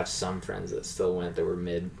I did have some friends that still went that were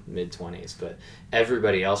mid-20s, but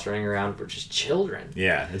everybody else running around were just children.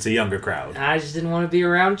 Yeah, it's a younger crowd. And I just didn't want to be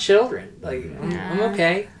around children. Like, I'm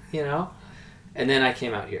okay, you know? And then I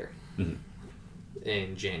came out here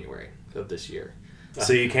in January of this year.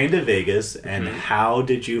 So you came to Vegas, and how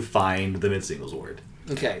did you find the Mid-Singles Ward?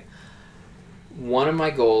 Okay. One of my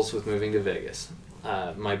goals with moving to Vegas,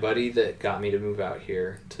 my buddy that got me to move out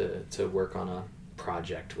here to work on a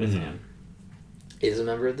project with him is a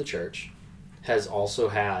member of the church, has also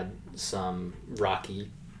had some rocky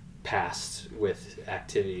past with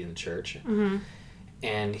activity in the church.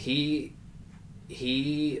 And he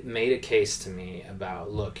made a case to me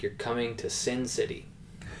about, look, you're coming to Sin City.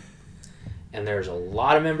 And there's a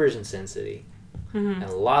lot of members in Sin City. And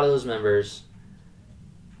a lot of those members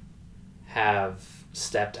have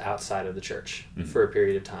stepped outside of the church for a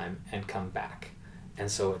period of time and come back.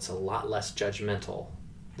 And so it's a lot less judgmental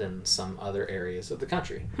than some other areas of the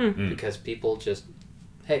country. Because people just,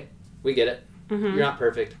 hey, we get it. You're not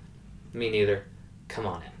perfect. Me neither. Come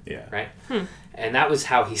on in. Yeah. Right? And that was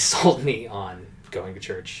how he sold me on going to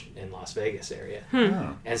church in Las Vegas area.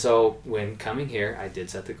 Oh. And so when coming here, I did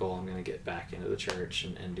set the goal, I'm going to get back into the church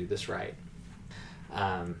and do this right.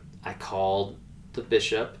 I called the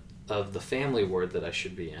bishop of the family ward that I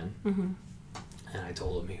should be in. And I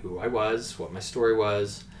told him who I was, what my story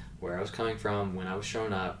was, where I was coming from, when I was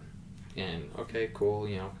showing up. And okay, cool,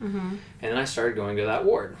 you know. And then I started going to that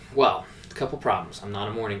ward. Well, a couple problems. I'm not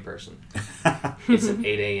a morning person. It's an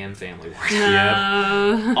 8 a.m. family ward.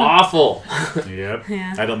 No. Awful. Yep.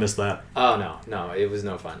 Yeah. I don't miss that. Oh, no, it was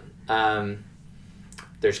no fun.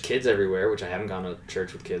 There's kids everywhere, which I haven't gone to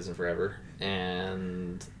church with kids in forever.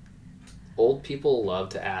 And old people love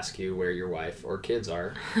to ask you where your wife or kids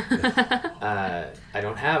are. I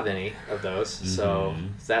don't have any of those, so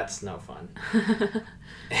that's no fun.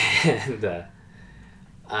 And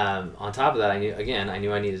on top of that, I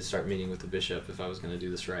knew I needed to start meeting with the bishop if I was going to do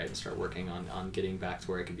this right and start working on getting back to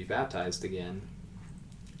where I could be baptized again.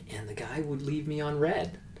 And the guy would leave me on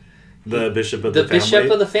red. The bishop of the family? Bishop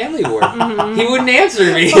of the family ward. He wouldn't answer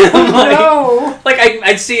me. I'm like,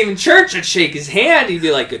 I'd see him in church, I'd shake his hand, he'd be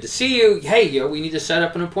like, good to see you. Hey, we need to set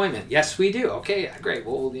up an appointment. Yes, we do. Okay, yeah, great.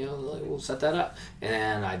 Well, we'll set that up.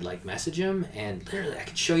 And I'd message him, and literally I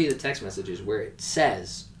could show you the text messages where it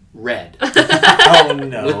says red. Oh,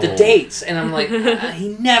 no. With the dates. And I'm like,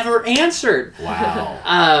 he never answered.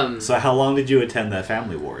 Wow. So how long did you attend that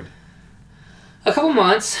family ward? A couple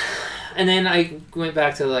months. And then I went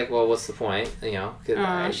back to well, what's the point?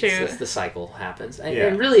 Cause the cycle happens.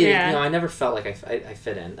 And really, I never felt like I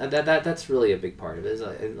fit in. That's really a big part of it. Is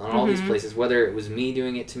on all these places, whether it was me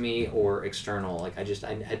doing it to me or external, I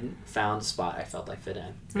hadn't found a spot I felt I fit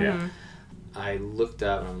in. Yeah. I looked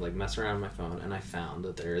up and I'm messing around on my phone, and I found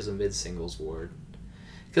that there is a mid-singles ward.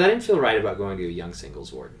 Because I didn't feel right about going to a young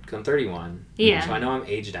singles ward. Because I'm 31. Yeah. So I know I'm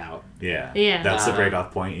aged out. Yeah. Yeah. That's the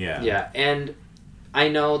break-off point. Yeah. Yeah, and I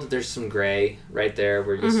know that there's some gray right there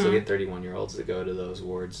where you still get 31-year-olds that go to those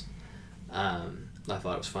wards. I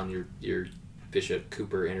thought it was fun. Your Bishop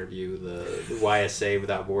Cooper interview, the YSA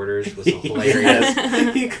Without Borders, was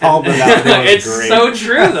hilarious. He called them out. It's great. so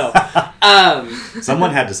true, though.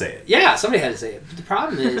 Someone had to say it. Yeah, somebody had to say it. But the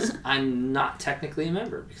problem is, I'm not technically a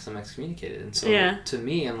member because I'm excommunicated. And so to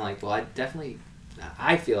me, I'm like, well,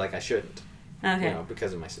 I feel like I shouldn't. Okay.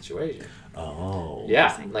 Because of my situation. Oh.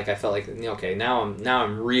 Yeah, I felt like, okay, now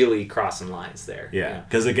I'm really crossing lines there. Yeah,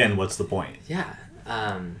 because again, what's the point? Yeah.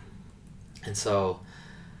 And so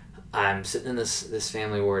I'm sitting in this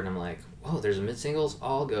family ward, and I'm like, whoa, there's a mid-singles?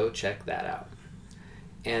 I'll go check that out.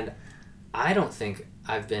 And I don't think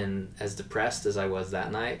I've been as depressed as I was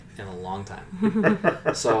that night in a long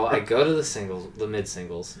time. So I go to the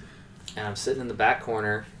mid-singles, and I'm sitting in the back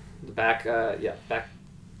corner, back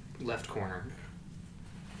left corner,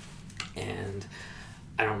 and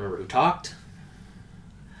I don't remember who talked.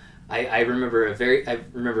 I remember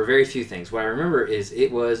very few things. What I remember is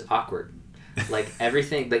it was awkward.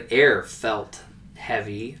 Everything, the air felt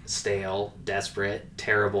heavy, stale, desperate,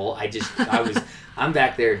 terrible. I'm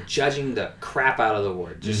back there judging the crap out of the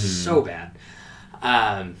ward, just so bad.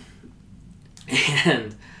 And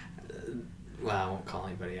well, I won't call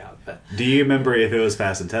anybody out, but... Do you remember if it was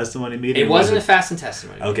fast and testimony meeting? It wasn't a fast and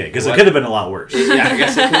testimony. Okay, because it could have been a lot worse. Yeah, I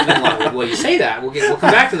guess it could have been a lot worse. Well, you say that. We'll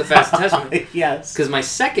come back to the fast and testimony. Yes. Because my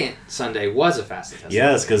second Sunday was a fast and testimony.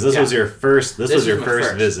 Yes, because this was your first. This was your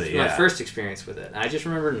first visit. My first experience with it. And I just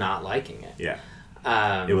remember not liking it. Yeah.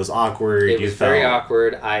 It was awkward. It was very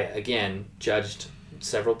awkward. I, again, judged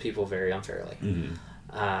several people very unfairly.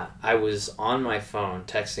 I was on my phone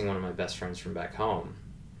texting one of my best friends from back home,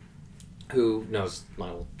 who knows my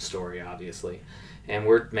whole story, obviously. And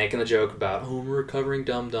we're making the joke about, I'm a recovering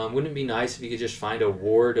dum-dum. Wouldn't it be nice if you could just find a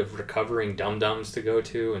ward of recovering dum-dums to go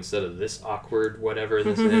to instead of this awkward whatever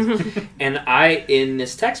this is? And I, in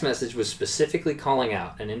this text message, was specifically calling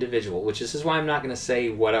out an individual, which this is why I'm not going to say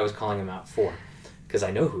what I was calling him out for, because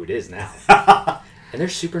I know who it is now. And they're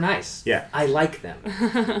super nice. Yeah. I like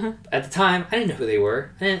them. At the time, I didn't know who they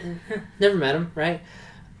were. Never met them, right?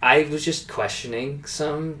 I was just questioning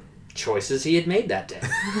some choices he had made that day.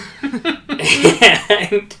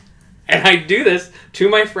 and I do this to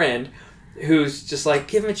my friend who's just like,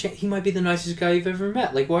 give him a chance. He might be the nicest guy you've ever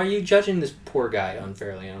met. Like, why are you judging this poor guy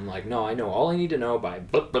unfairly? And I'm like, no, I know all I need to know by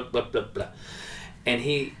blah, blah, blah, blah, blah. And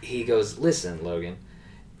he goes, listen, Logan,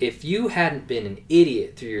 if you hadn't been an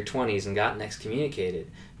idiot through your 20s and gotten excommunicated,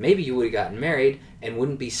 maybe you would have gotten married and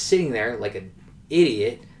wouldn't be sitting there like an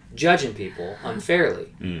idiot judging people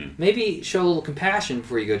unfairly. Maybe show a little compassion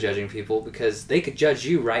before you go judging people, because they could judge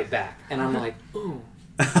you right back. And I'm like, ooh.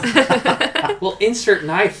 Well, insert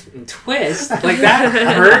knife and twist. Like, that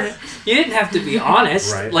hurt. You didn't have to be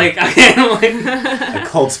honest. Right. Like, a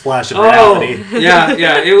cold splash of reality.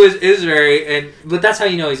 yeah. It was very, but that's how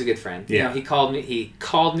you know he's a good friend. Yeah. You know, he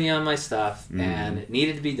called me on my stuff, and it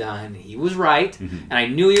needed to be done. He was right, and I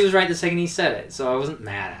knew he was right the second he said it, so I wasn't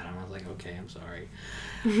mad at him. I was like, okay, I'm sorry.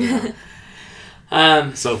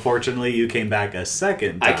 So fortunately, you came back a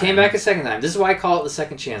second time. I came back a second time. This is why I call it the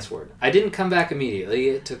second chance word. I didn't come back immediately.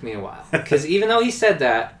 It took me a while. Because even though he said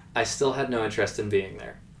that, I still had no interest in being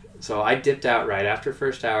there. So I dipped out right after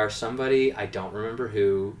first hour. Somebody, I don't remember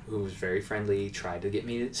who was very friendly, tried to get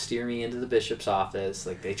me to steer me into the bishop's office.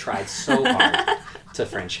 Like, they tried so hard to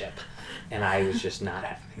friendship. And I was just not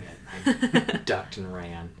having it. I ducked and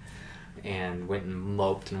ran and went and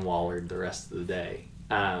moped and wallered the rest of the day.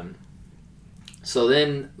 So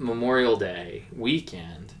then Memorial Day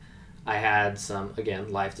weekend, I had some,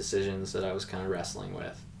 again, life decisions that I was kind of wrestling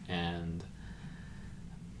with. And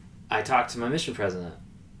I talked to my mission president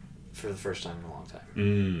for the first time in a long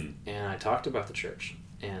time. And I talked about the church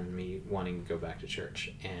and me wanting to go back to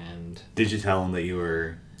church. And did you tell him that you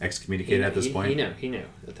were excommunicated at this point? He knew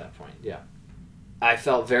at that point, yeah. I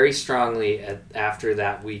felt very strongly after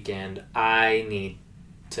that weekend, I need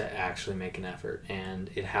to actually make an effort, and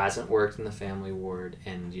it hasn't worked in the family ward,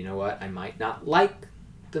 and you know what, I might not like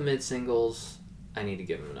the mid-singles, I need to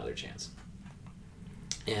give them another chance.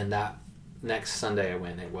 And that next Sunday I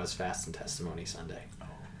went, it was Fast and Testimony Sunday.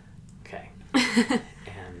 Okay.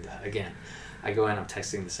 And again, I go in, I'm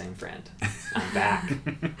texting the same friend. I'm back.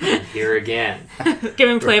 I'm here again.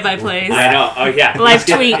 Giving play-by-plays. I know. Oh, yeah. Live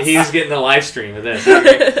tweets. He was getting a live stream of this.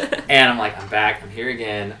 Okay. And I'm like, I'm back. I'm here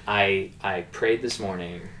again. I prayed this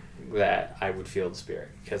morning that I would feel the Spirit,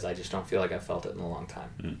 because I just don't feel like I've felt it in a long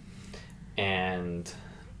time. And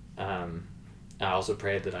I also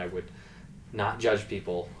prayed that I would not judge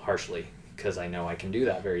people harshly, because I know I can do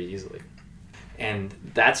that very easily. And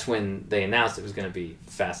that's when they announced it was going to be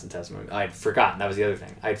Fast and Testimony. I'd forgotten. That was the other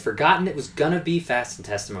thing. I'd forgotten it was going to be Fast and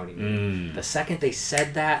Testimony. The second they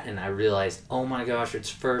said that, and I realized, oh my gosh, it's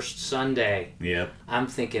first Sunday. Yep. I'm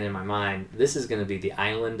thinking in my mind, this is going to be the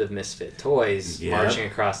island of misfit toys marching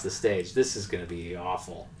across the stage. This is going to be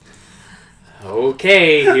awful.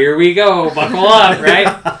 Okay, here we go. Buckle up,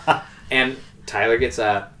 right? And Tyler gets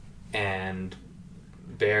up and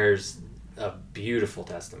bears a beautiful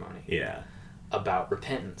testimony. Yeah. About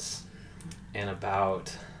repentance and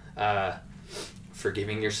about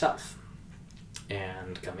forgiving yourself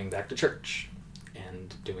and coming back to church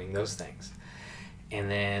and doing those things. And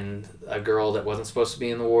then a girl that wasn't supposed to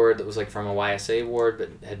be in the ward, that was like from a YSA ward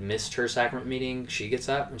but had missed her sacrament meeting, she gets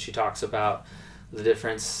up and she talks about the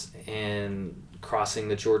difference in crossing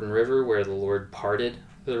the Jordan River, where the Lord parted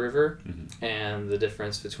the river, and the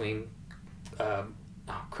difference between I'm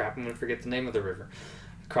going to forget the name of the river.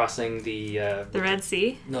 Crossing the Red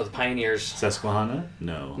Sea? No, the Pioneers. Susquehanna?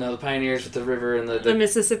 No, the Pioneers with the river and the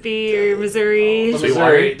Mississippi or Missouri.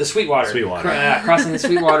 The Sweetwater. Crossing the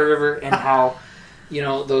Sweetwater River, and how, you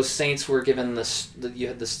know, those saints were given the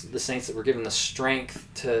saints that were given the strength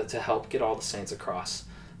to help get all the saints across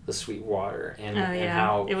the Sweetwater, and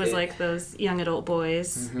how it was like those young adult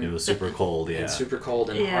boys. It was super cold, and super cold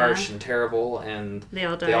and harsh and terrible, and they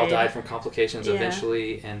all died from complications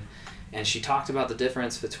eventually, and she talked about the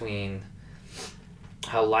difference between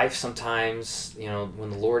how life sometimes, you know, when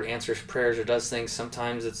the Lord answers prayers or does things,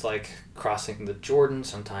 sometimes it's like crossing the Jordan,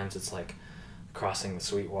 sometimes it's like crossing the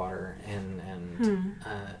Sweetwater, and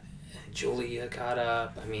Julia got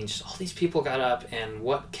up. I mean, just all these people got up, and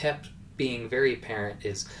what kept being very apparent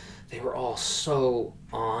is they were all so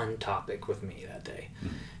on topic with me that day.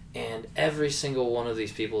 And every single one of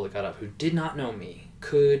these people that got up who did not know me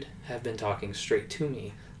could have been talking straight to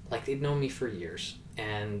me like they'd known me for years.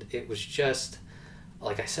 And it was just,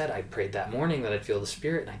 like I said, I prayed that morning that I'd feel the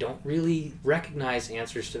Spirit, and I don't really recognize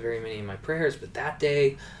answers to very many of my prayers, but that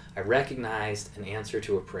day I recognized an answer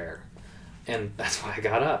to a prayer. And that's why I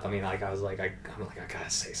got up. I mean, like, I gotta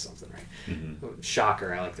say something, right?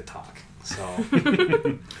 Shocker, I like to talk. So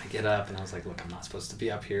I get up and I was like, look, I'm not supposed to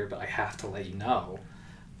be up here, but I have to let you know,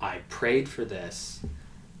 I prayed for this.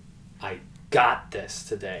 I got this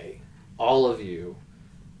today. All of you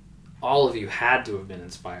had to have been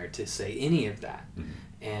inspired to say any of that.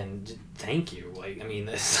 And thank you. Like, I mean,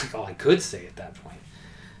 that's like all I could say at that point.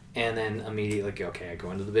 And then immediately, okay, I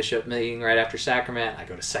go into the bishop meeting right after sacrament. I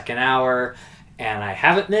go to second hour, and I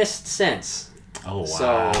haven't missed since. Oh,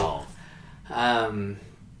 wow. So,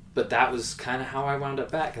 but that was kind of how I wound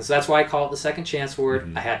up back. And so that's why I call it the second chance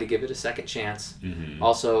word. I had to give it a second chance.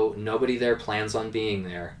 Also, nobody there plans on being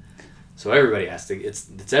there. So everybody has to,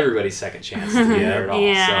 it's everybody's second chance to be there at all.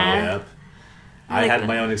 Yeah. So, Yep. I had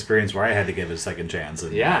my own experience where I had to give it a second chance.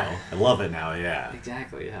 And, I love it now,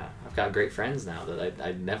 Exactly, yeah. I've got great friends now that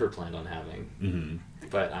I never planned on having.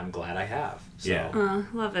 But I'm glad I have. So. Yeah.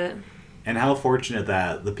 Love it. And how fortunate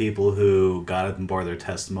that the people who got up and bore their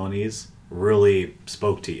testimonies really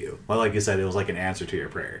spoke to you. Well, like you said, it was like an answer to your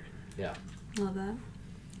prayer. Yeah. Love that.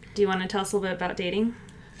 Do you want to tell us a little bit about dating?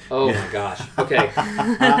 Oh my gosh. Okay.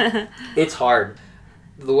 It's hard.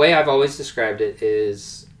 The way I've always described it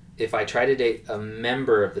is if I try to date a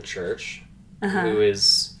member of the church who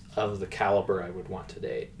is of the caliber I would want to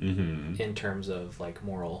date in terms of like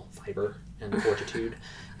moral fiber and fortitude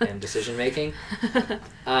and decision making,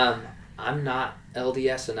 I'm not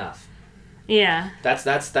LDS enough. Yeah.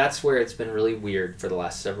 That's where it's been really weird for the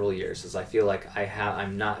last several years, is I feel like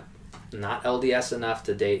I'm not LDS enough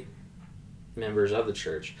to date members of the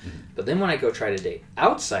church. But then when I go try to date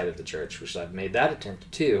outside of the church, which I've made that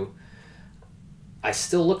attempt too, I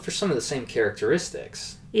still look for some of the same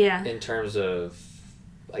characteristics. Yeah. In terms of,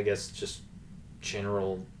 I guess, just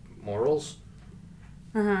general morals.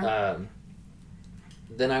 Then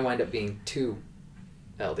I wind up being too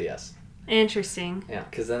LDS. Interesting. Yeah,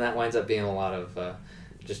 because then that winds up being a lot of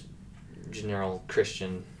just general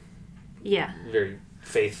Christian, very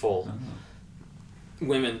faithful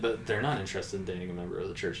women, but they're not interested in dating a member of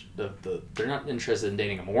the church. They're not interested in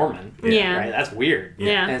dating a Mormon. Yeah. Right? That's weird.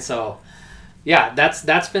 Yeah. And so, yeah,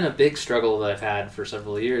 that's been a big struggle that I've had for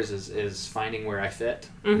several years is finding where I fit.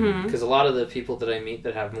 Because a lot of the people that I meet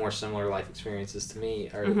that have more similar life experiences to me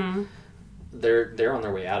are they're on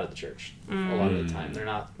their way out of the church a lot of the time. They're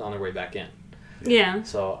not on their way back in. Yeah.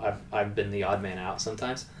 So I've been the odd man out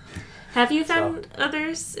sometimes. Have you found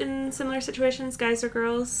others in similar situations, guys or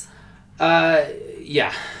girls?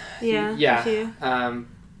 Yeah. Yeah. A few.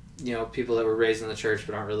 You know, people that were raised in the church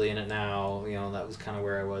but aren't really in it now. You know, that was kind of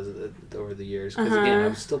where I was over the years. Because again, I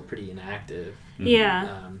was still pretty inactive.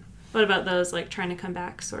 Yeah. What about those, like trying to come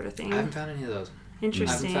back sort of thing? I haven't found any of those.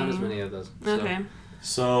 Interesting. I haven't found as many of those. Okay.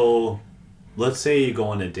 So, let's say you go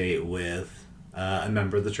on a date with a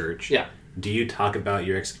member of the church. Yeah. Do you talk about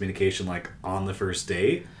your excommunication like on the first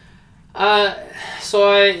date?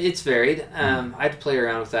 It's varied. I had to play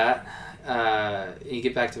around with that. You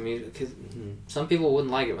get back to music, because some people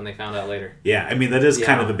wouldn't like it when they found out later. Yeah, I mean, that is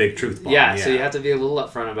kind of a big truth bomb. Yeah, so you have to be a little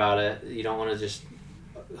upfront about it. You don't want to just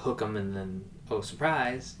hook them and then, oh,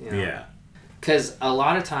 surprise. You know? Yeah. Because a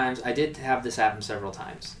lot of times, I did have this happen several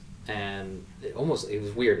times, and it was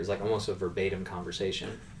weird. It was like almost a verbatim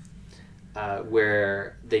conversation.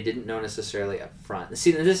 Where they didn't know necessarily up front.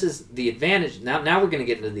 See, this is the advantage. Now we're going to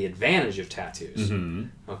get into the advantage of tattoos.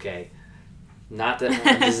 Okay? Not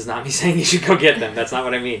that this is not me saying you should go get them. That's not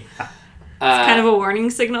what I mean. It's kind of a warning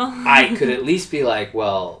signal. I could at least be like,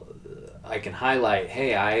 well, I can highlight,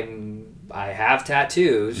 hey, I have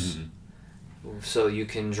tattoos, so you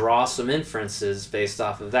can draw some inferences based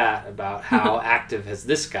off of that about how active has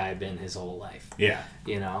this guy been his whole life. Yeah.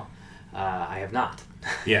 You know? I have not.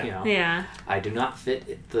 Yeah. You know? Yeah. I do not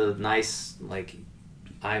fit the nice, like,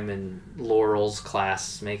 I'm in Laurel's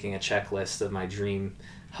class making a checklist of my dream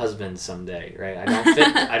husband someday, right?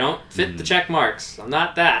 I don't fit the check marks. I'm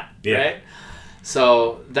not that, right?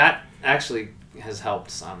 So that actually has helped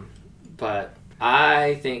some. But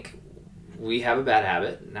I think we have a bad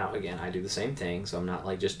habit. Now, again, I do the same thing, so I'm not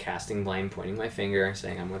like just casting blame, pointing my finger, and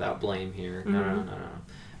saying I'm without blame here. No.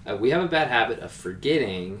 We have a bad habit of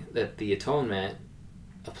forgetting that the atonement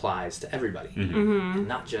applies to everybody, and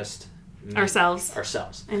not just ourselves.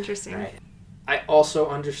 Ourselves. Interesting. Right. I also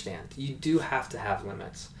understand you do have to have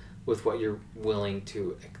limits, with what you're willing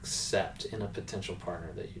to accept in a potential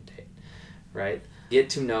partner that you date, right? Get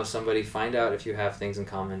to know somebody, find out if you have things in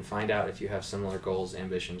common, find out if you have similar goals,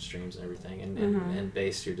 ambitions, dreams, and everything, and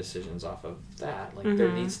base your decisions off of that. Like, there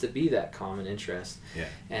needs to be that common interest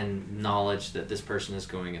and knowledge that this person is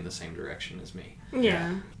going in the same direction as me.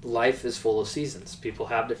 Yeah. Life is full of seasons. People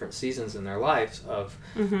have different seasons in their lives of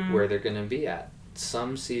where they're going to be at.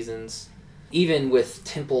 Some seasons, even with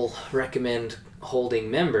temple recommend holding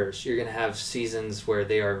members, you're going to have seasons where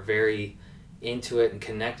they are very into it and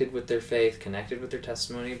connected with their faith, connected with their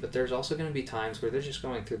testimony, but there's also going to be times where they're just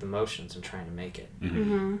going through the motions and trying to make it.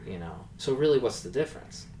 You know, so really, what's the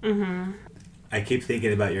difference? I keep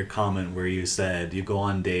thinking about your comment where you said you go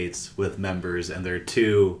on dates with members and they're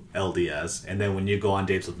 2 LDS, and then when you go on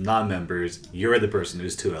dates with non-members, you're the person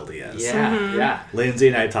who's 2 LDS. Yeah. Lindsay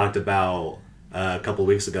and I talked about a couple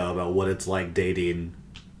weeks ago about what it's like dating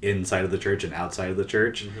inside of the church and outside of the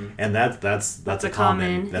church, and that's a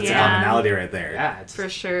commonality right there. Yeah, it's for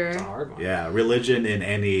sure. It's a hard one. Yeah, religion in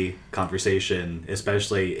any conversation,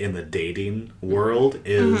 especially in the dating world,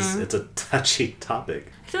 is it's a touchy topic.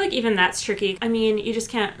 I feel like even that's tricky. I mean, you just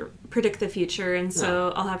can't predict the future, and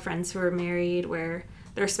so I'll have friends who are married where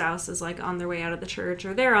their spouse is like on their way out of the church,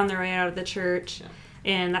 or they're on their way out of the church,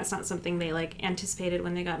 and that's not something they like anticipated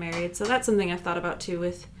when they got married. So that's something I've thought about too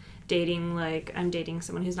with dating. Like, I'm dating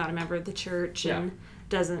someone who's not a member of the church and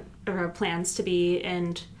doesn't or have plans to be,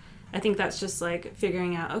 and I think that's just like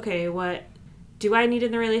figuring out, okay, what do I need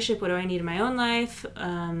in the relationship? What do I need in my own life?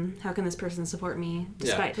 How can this person support me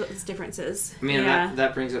despite those differences? I mean,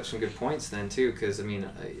 that brings up some good points then too, because I mean,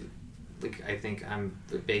 I think I'm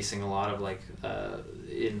basing a lot of like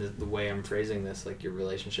in the way I'm phrasing this, like your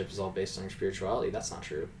relationship is all based on your spirituality. That's not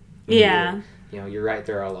true. You know, you're right.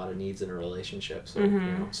 There are a lot of needs in a relationship. So you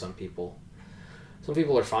know, some people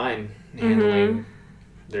are fine handling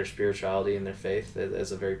their spirituality and their faith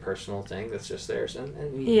as a very personal thing that's just theirs, and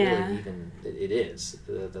really even it is.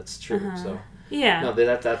 That's true. So no,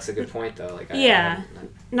 that's a good point though. Like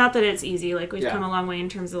not that it's easy. Like, we've come a long way in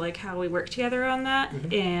terms of like how we work together on that,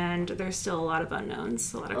 and there's still a lot of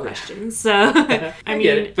unknowns, a lot of questions. So I mean,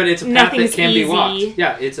 get it. But it's a path that can be walked.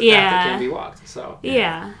 Yeah, it's a path that can be walked. So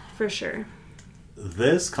yeah, for sure.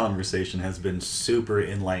 This conversation has been super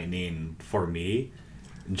enlightening for me,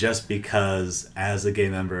 just because as a gay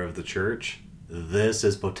member of the church, this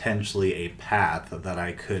is potentially a path that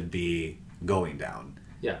I could be going down.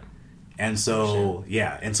 Yeah. And so,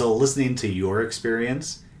 listening to your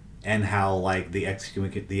experience and how like the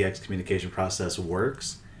excommunication process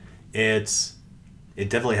works, it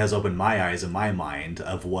definitely has opened my eyes and my mind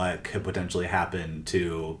of what could potentially happen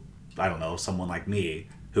to, I don't know, someone like me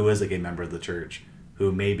who is a gay member of the church,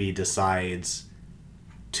 who maybe decides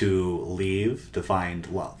to leave to find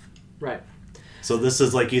love. Right. So this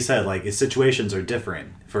is, like you said, like situations are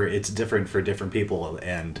different it's different for different people,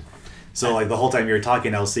 and so like the whole time you were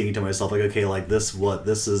talking, I was thinking to myself like, okay, like this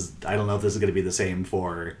is, I don't know if this is going to be the same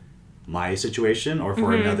for my situation or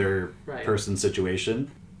for another person's situation.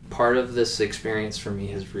 Part of this experience for me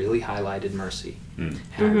has really highlighted mercy, and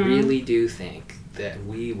I really do think that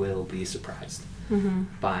we will be surprised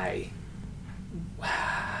by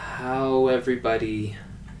how everybody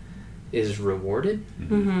is rewarded,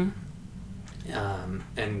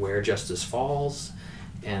 and where justice falls,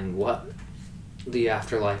 and what the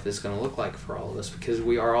afterlife is going to look like for all of us, because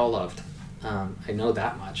we are all loved. I know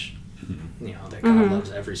that much, you know, that God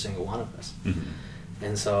loves every single one of us.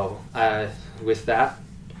 And so with that,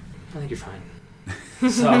 I think you're fine.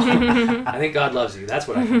 So I think God loves you. That's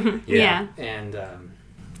what I think. And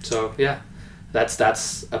so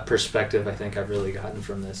that's a perspective I think I've really gotten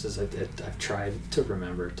from this, is I've tried to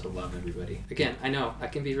remember to love everybody. Again, I know I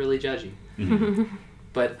can be really judgy,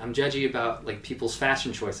 but I'm judgy about like people's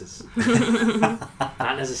fashion choices,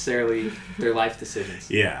 not necessarily their life decisions.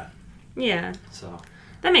 Yeah. So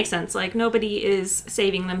that makes sense. Like, nobody is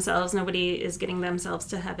saving themselves. Nobody is getting themselves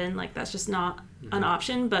to heaven. Like, that's just not an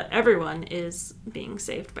option. But everyone is being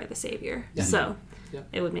saved by the Savior. Yeah. So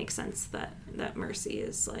it would make sense that mercy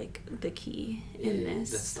is like the key in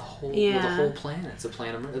this. That's the whole plan. It's a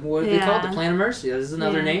plan of mercy. What do they call it? The plan of mercy. This is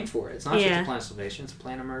another name for it. It's not just a plan of salvation. It's a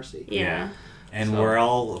plan of mercy. Yeah. And we're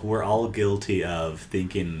all guilty of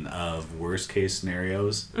thinking of worst case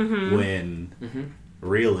scenarios when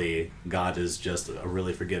really God is just a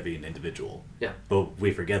really forgiving individual. Yeah. But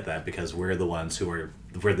we forget that because we're the ones we're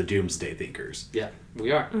the doomsday thinkers. Yeah,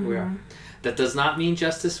 we are. We are. That does not mean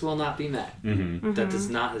justice will not be met. That is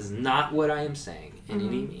not what I am saying in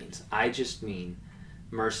any means. I just mean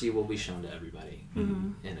mercy will be shown to everybody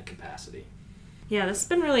in a capacity. Yeah, this has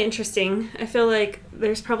been really interesting. I feel like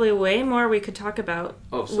there's probably way more we could talk about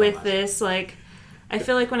with much. this. Like, I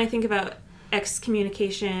feel like when I think about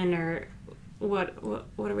excommunication, or what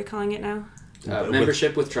are we calling it now?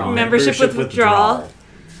 Membership withdrawal. Membership withdrawal.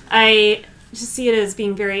 I just see it as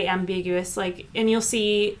being very ambiguous. Like, and you'll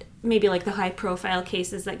see maybe like the high profile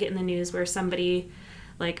cases that get in the news where somebody,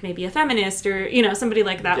 like maybe a feminist or, you know, somebody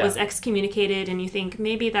like that was excommunicated, and you think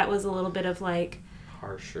maybe that was a little bit of like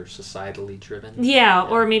harsh or societally driven. Yeah,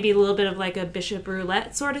 or maybe a little bit of like a bishop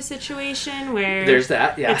roulette sort of situation where there's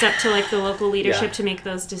that, it's up to like the local leadership to make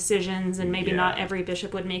those decisions, and maybe not every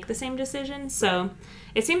bishop would make the same decision. So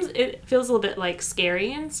it feels a little bit like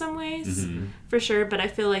scary in some ways, for sure, but I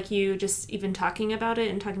feel like you just even talking about it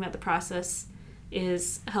and talking about the process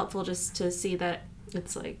is helpful, just to see that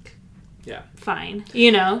it's like fine,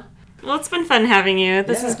 you know. Well, it's been fun having you.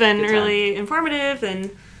 This has been really informative, and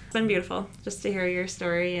it's been beautiful just to hear your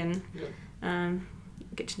story and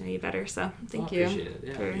get to know you better. So thank you. Appreciate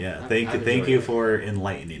it. Thank you for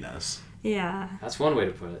enlightening us. Yeah. That's one way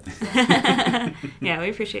to put it. Yeah, we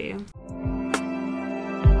appreciate you.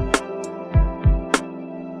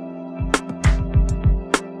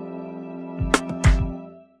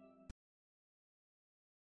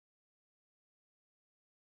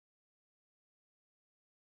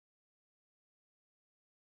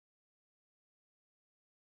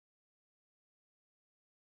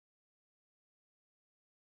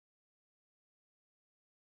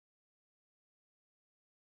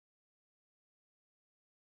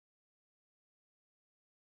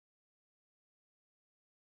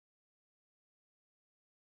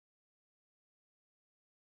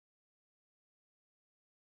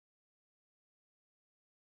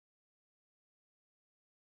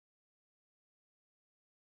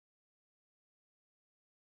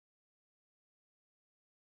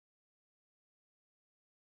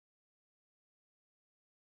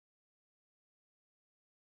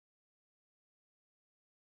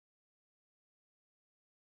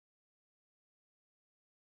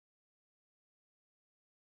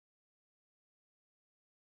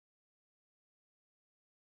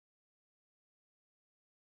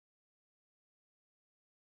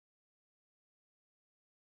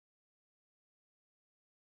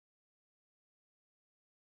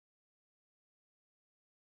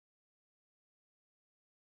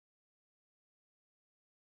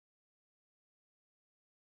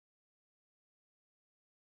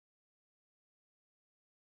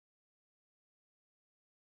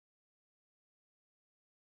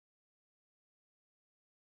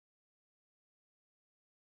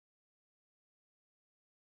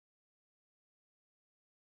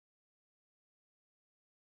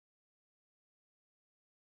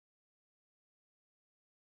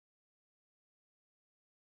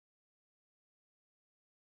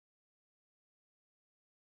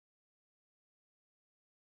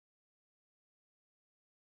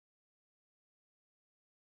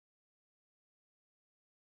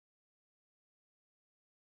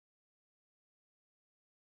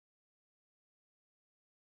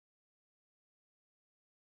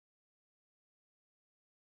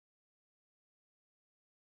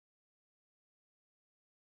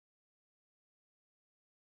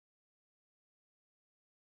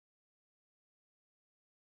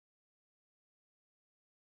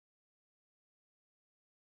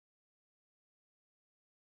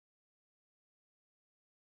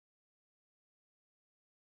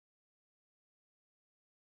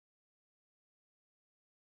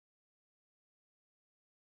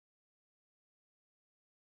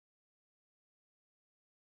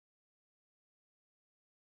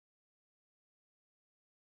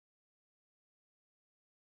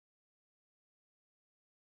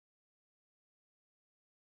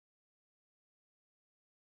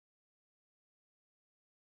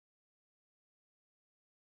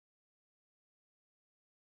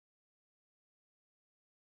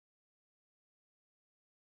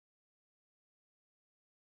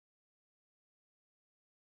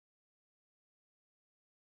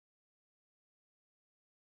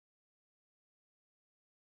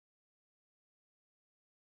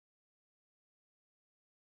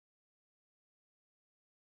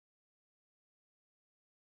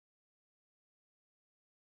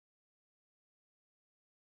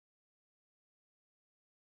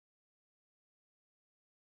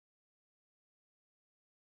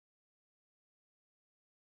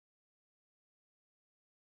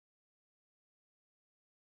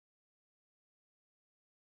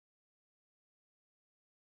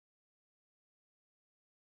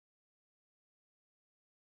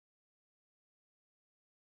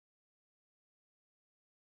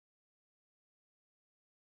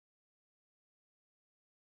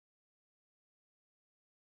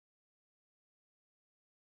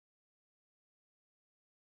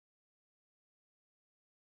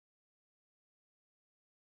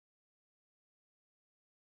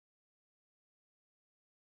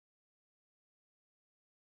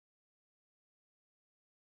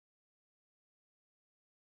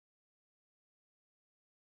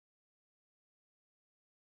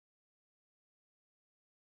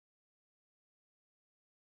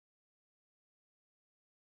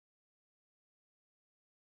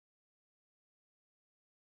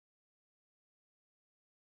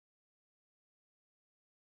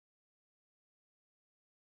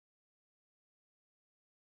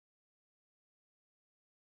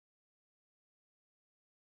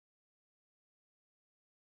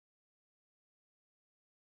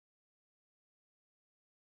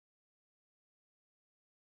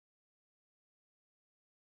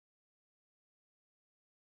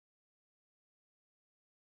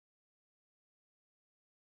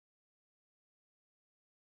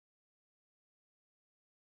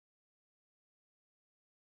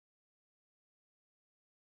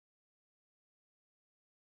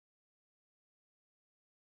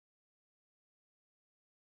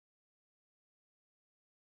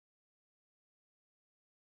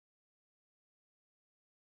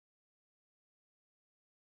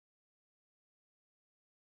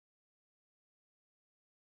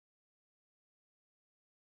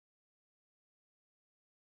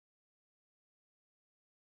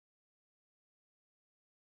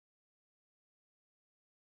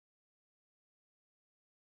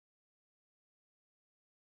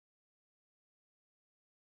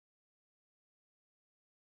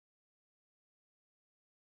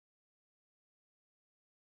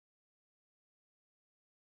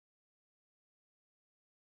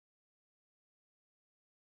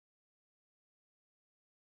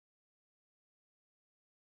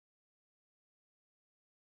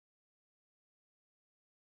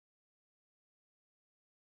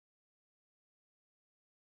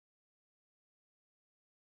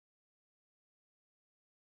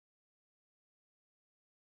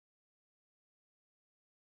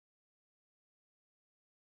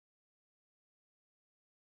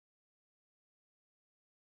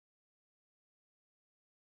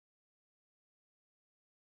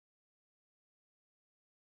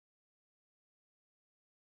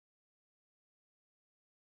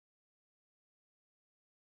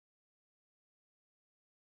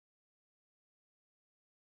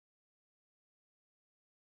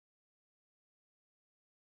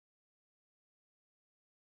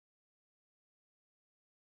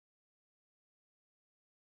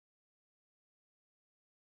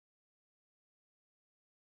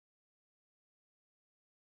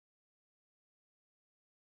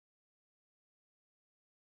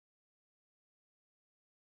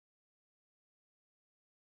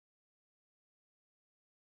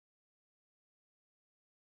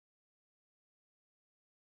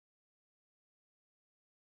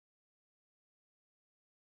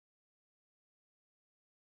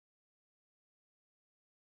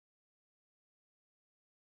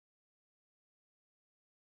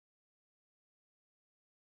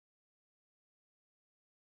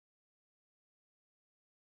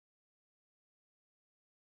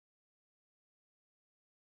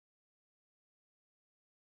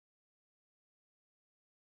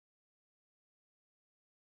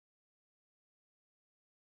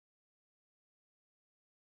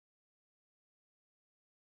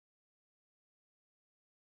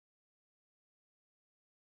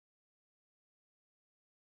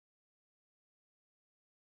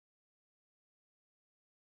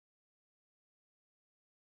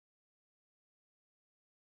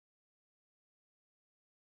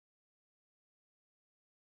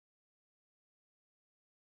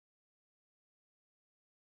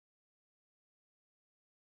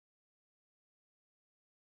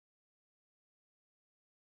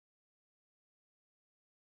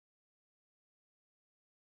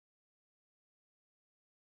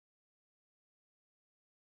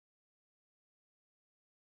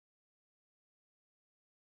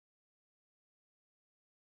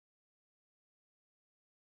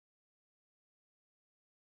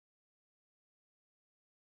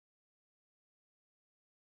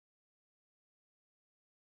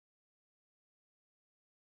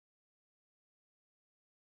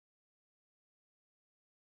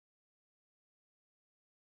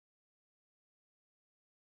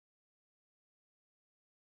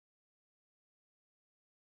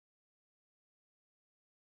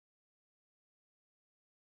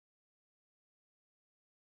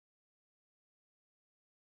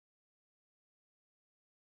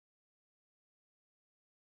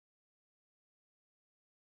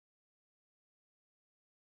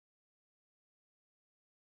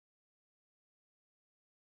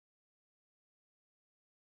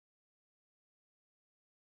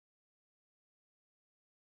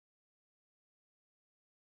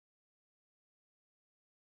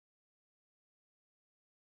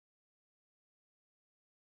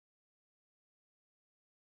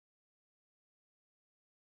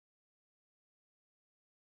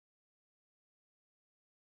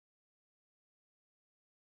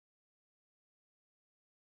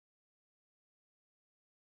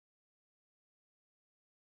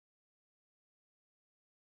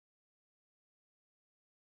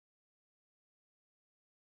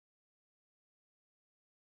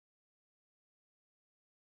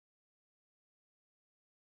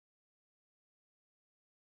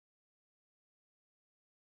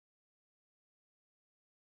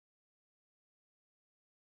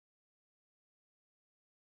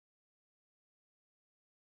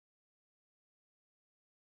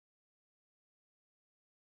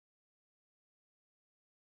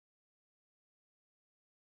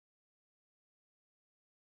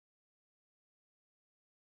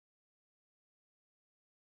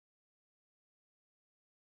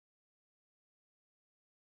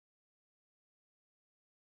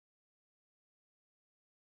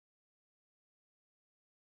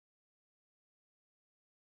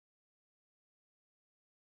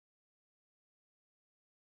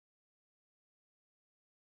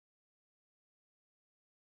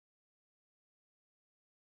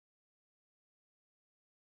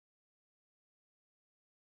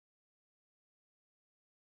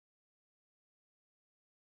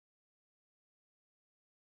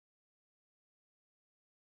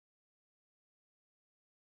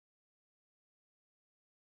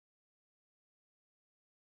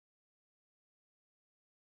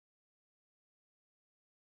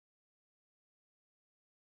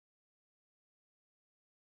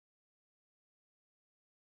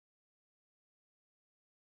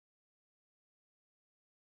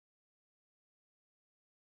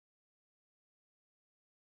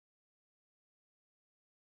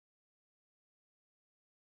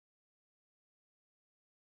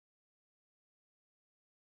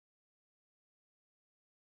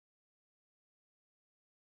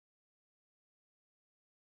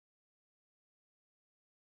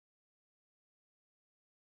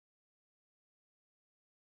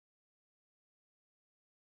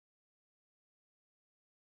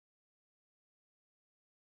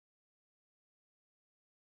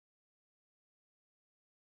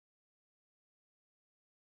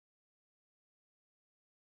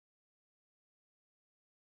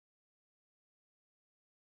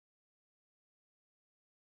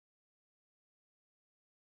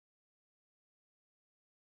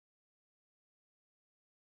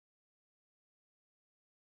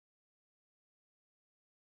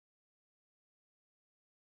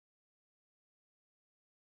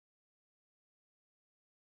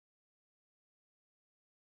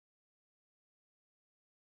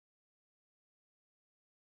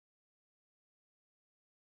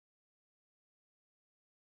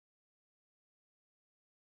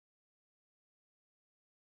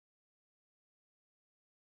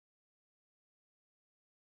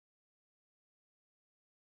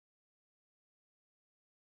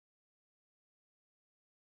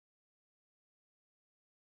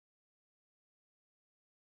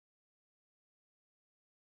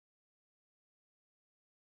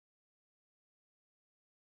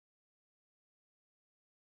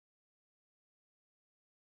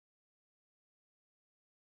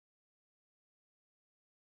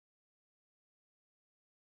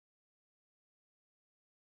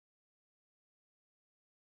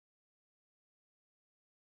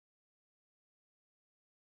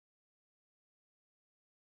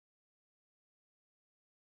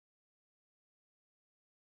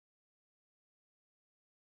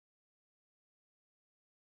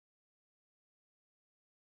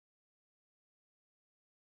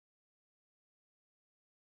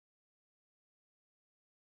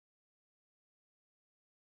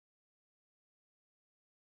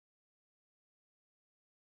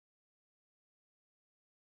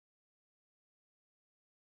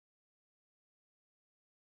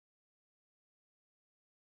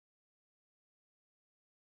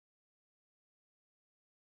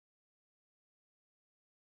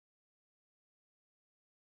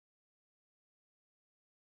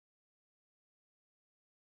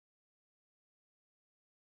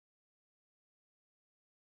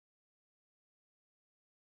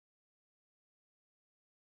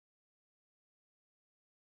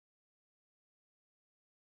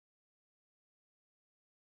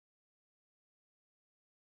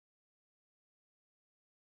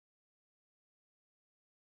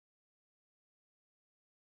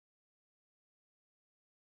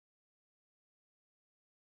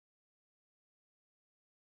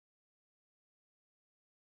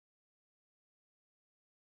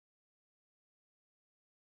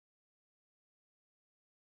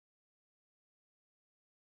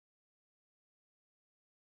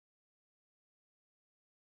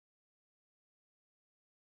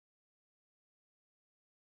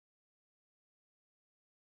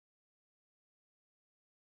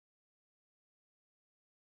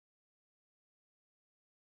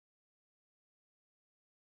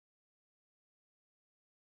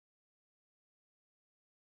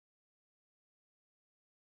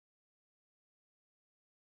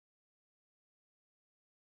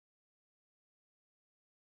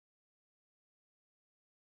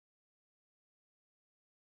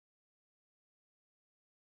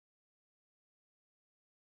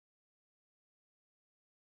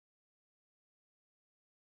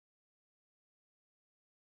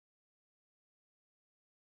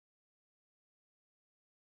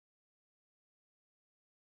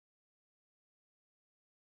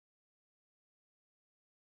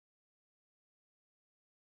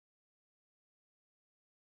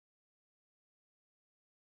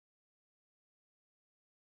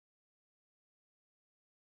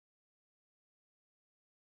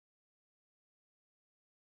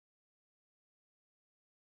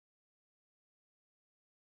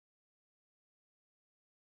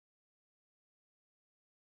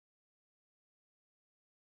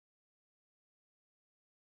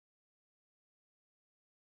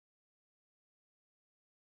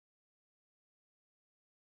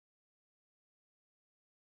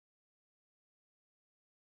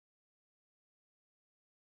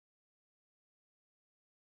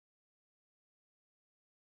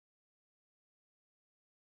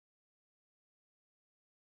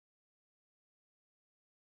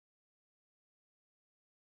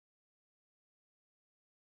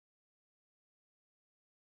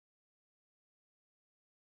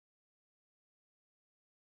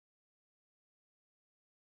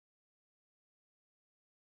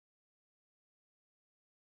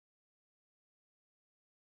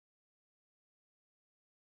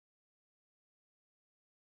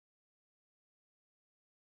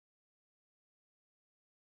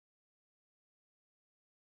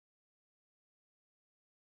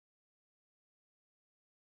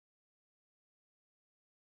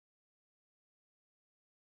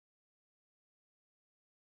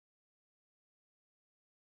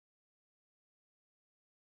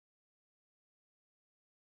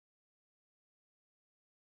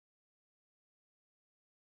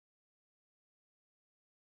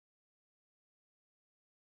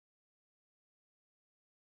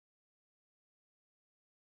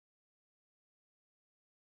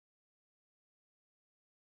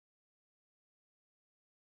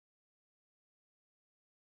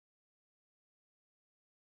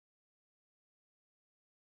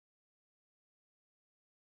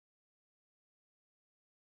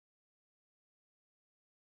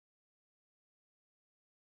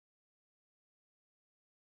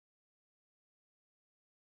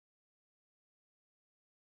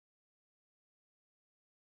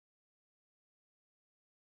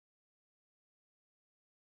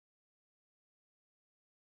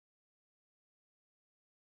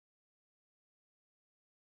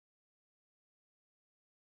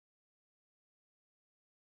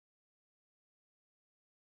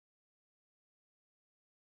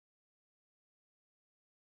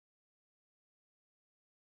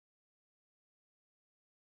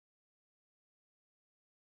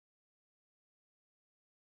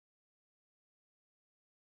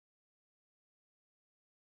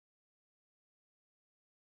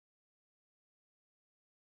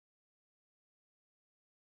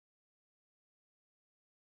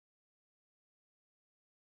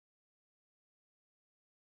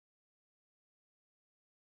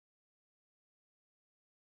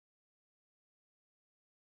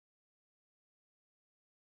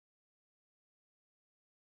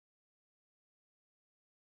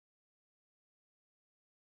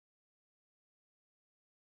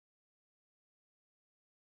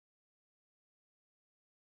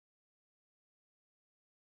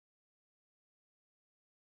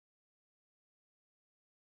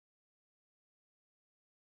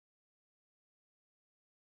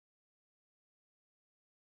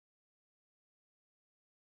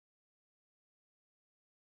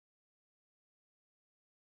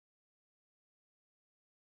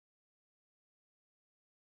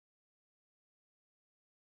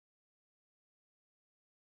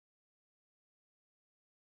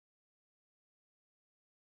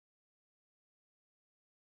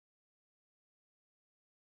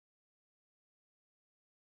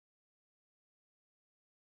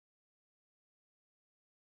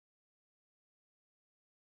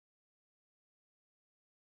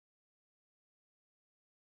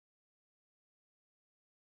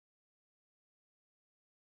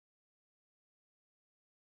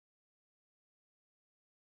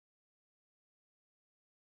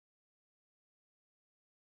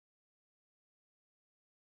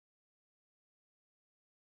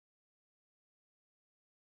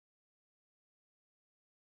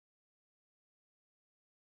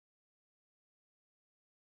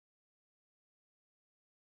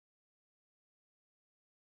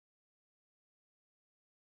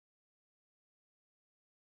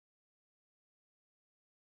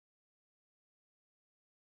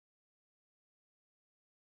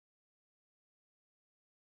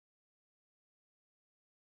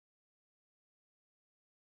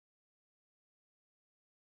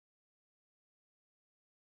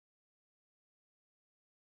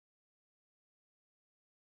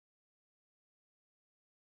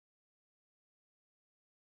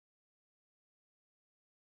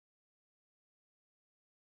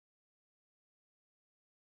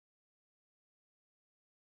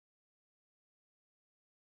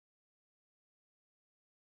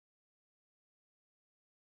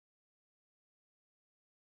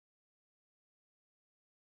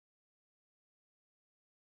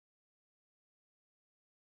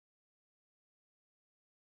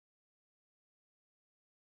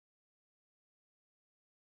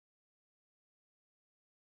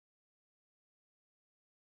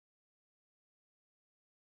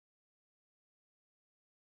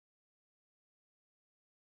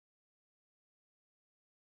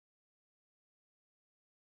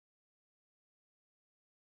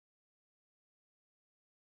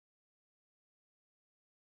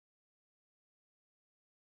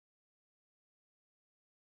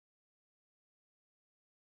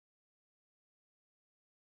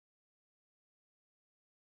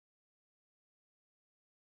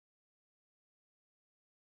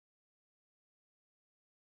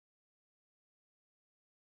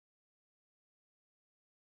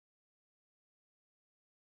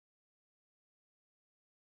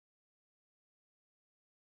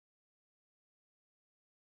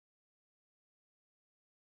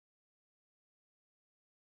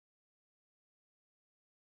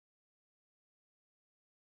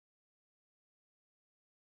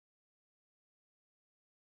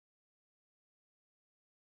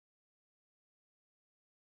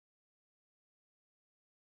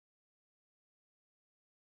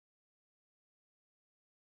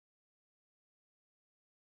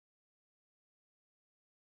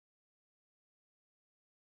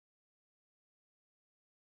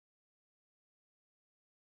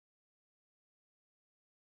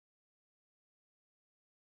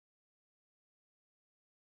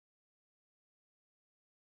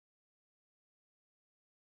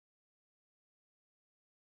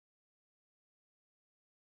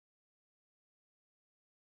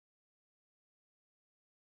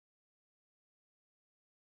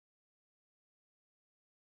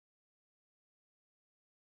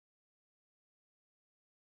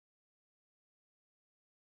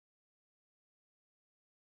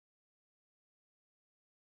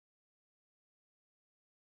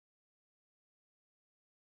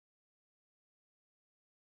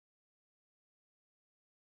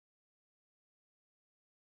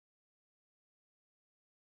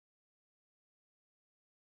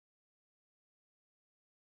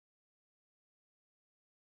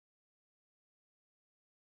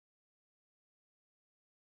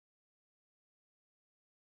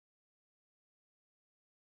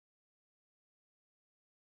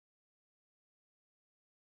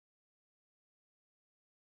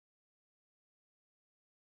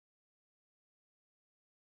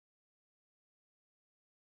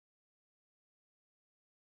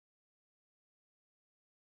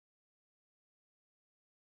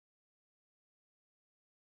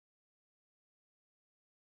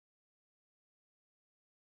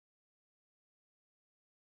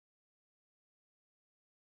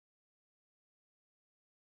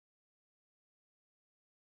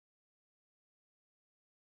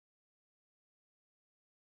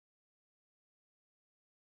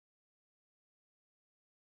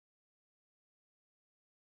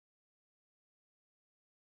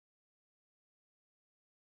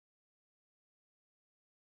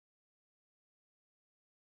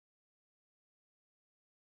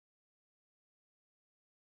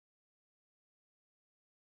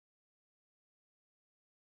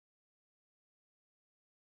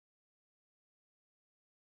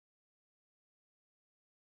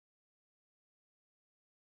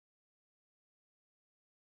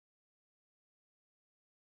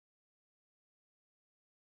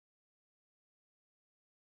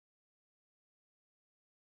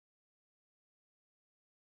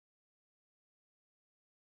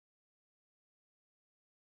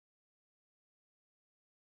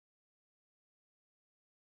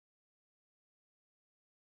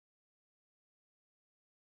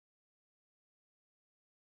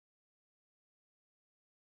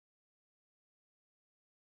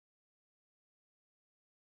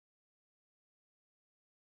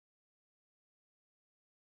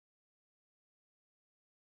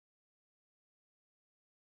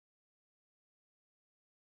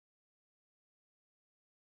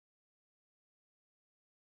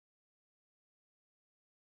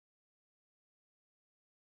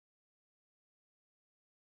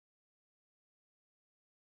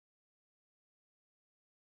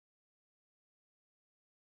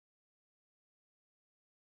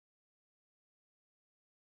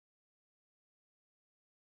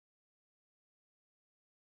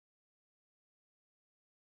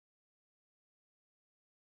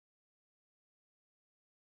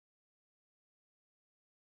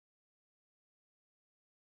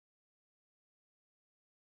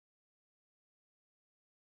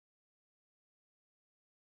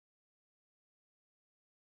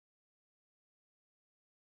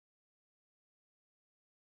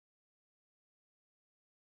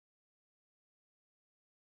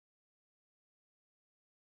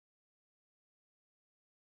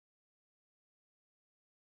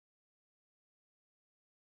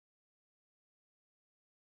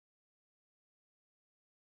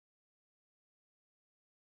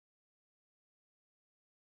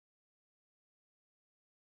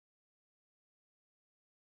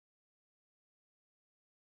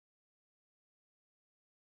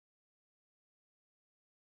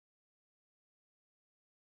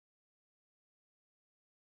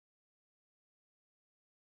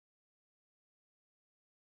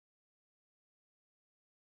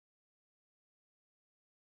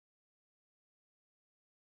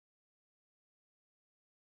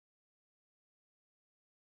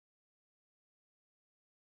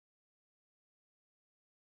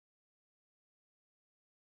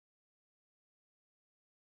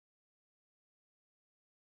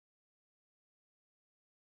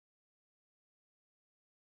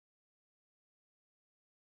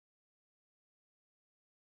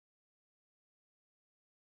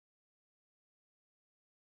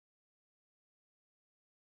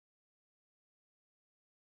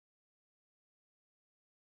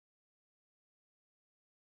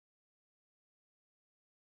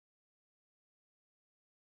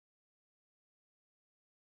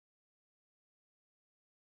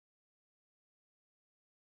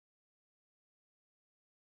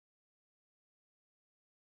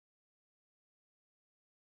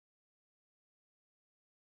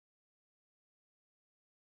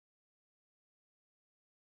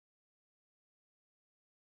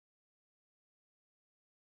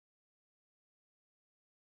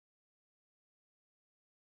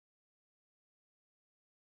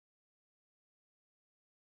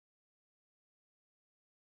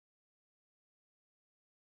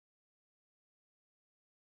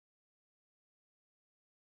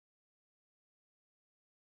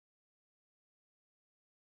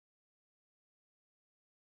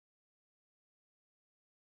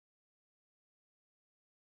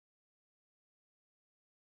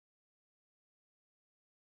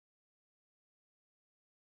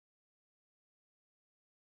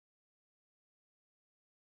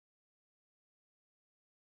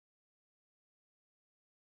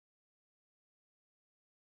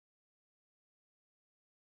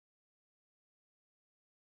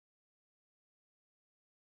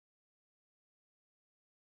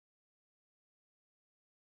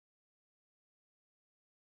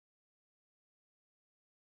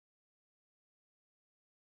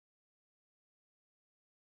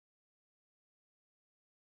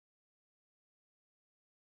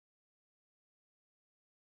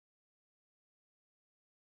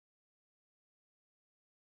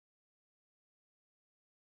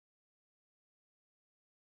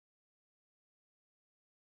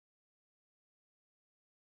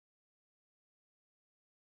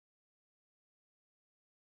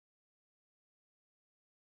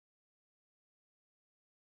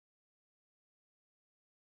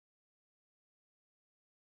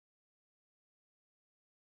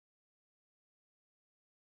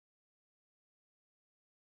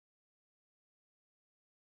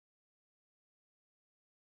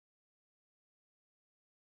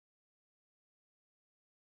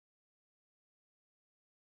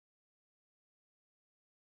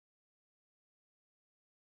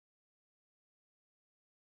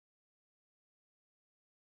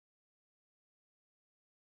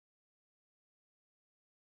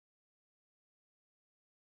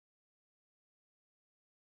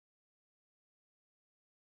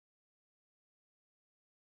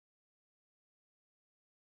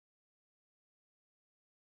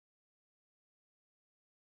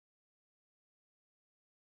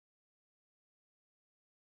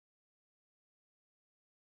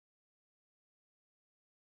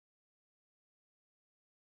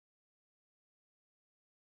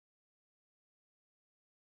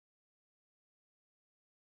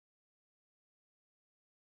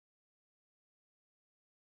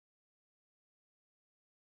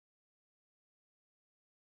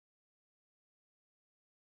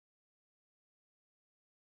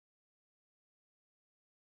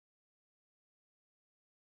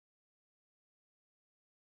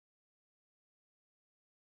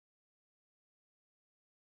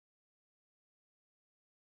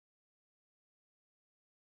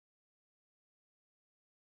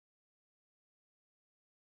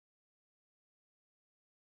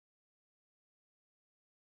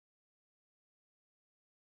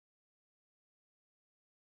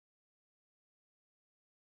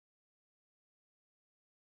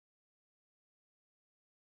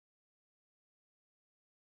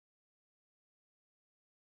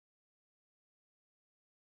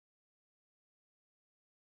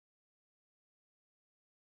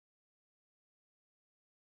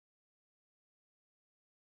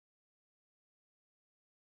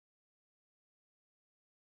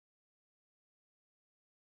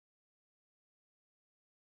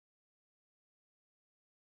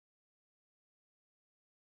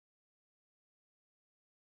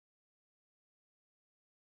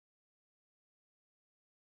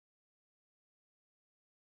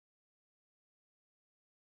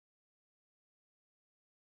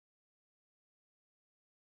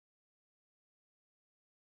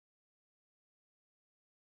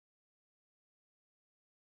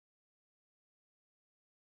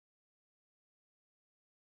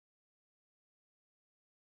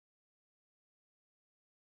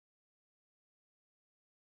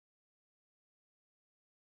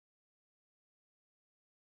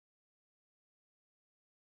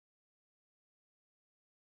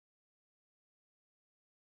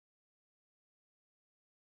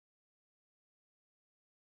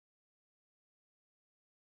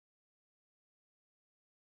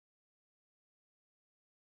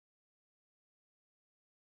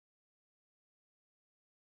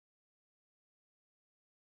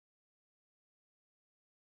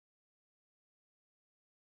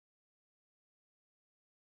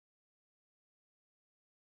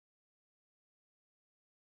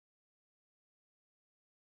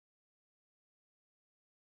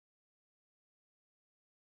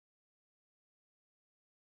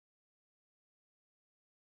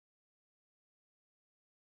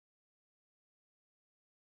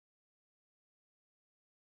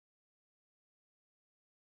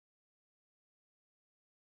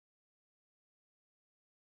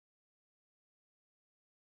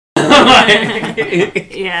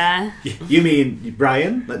 Yeah. You mean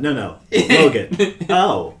Brian? No. Logan.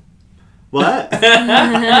 Oh. What?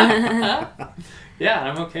 Yeah,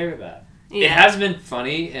 I'm okay with that. Yeah. It has been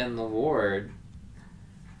funny in the ward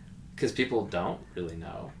because people don't really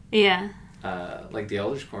know. Yeah. Like the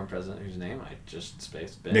Elders Quorum president, whose name I just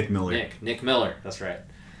spaced. Nick Miller. Nick Miller, that's right.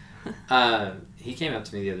 He came up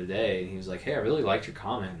to me the other day and he was like, "Hey, I really liked your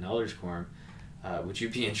comment in Elders Quorum. Would you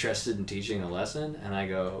be interested in teaching a lesson?" And I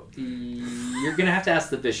go, "You're going to have to ask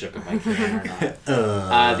the bishop if I can or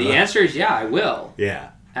not." The answer is yeah, I will.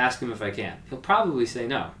 Yeah. Ask him if I can. He'll probably say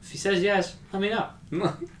no. If he says yes, let me know.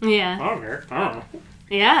 Yeah. I don't care. I don't know.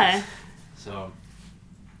 Yeah. So.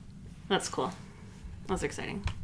 That's cool. That's exciting.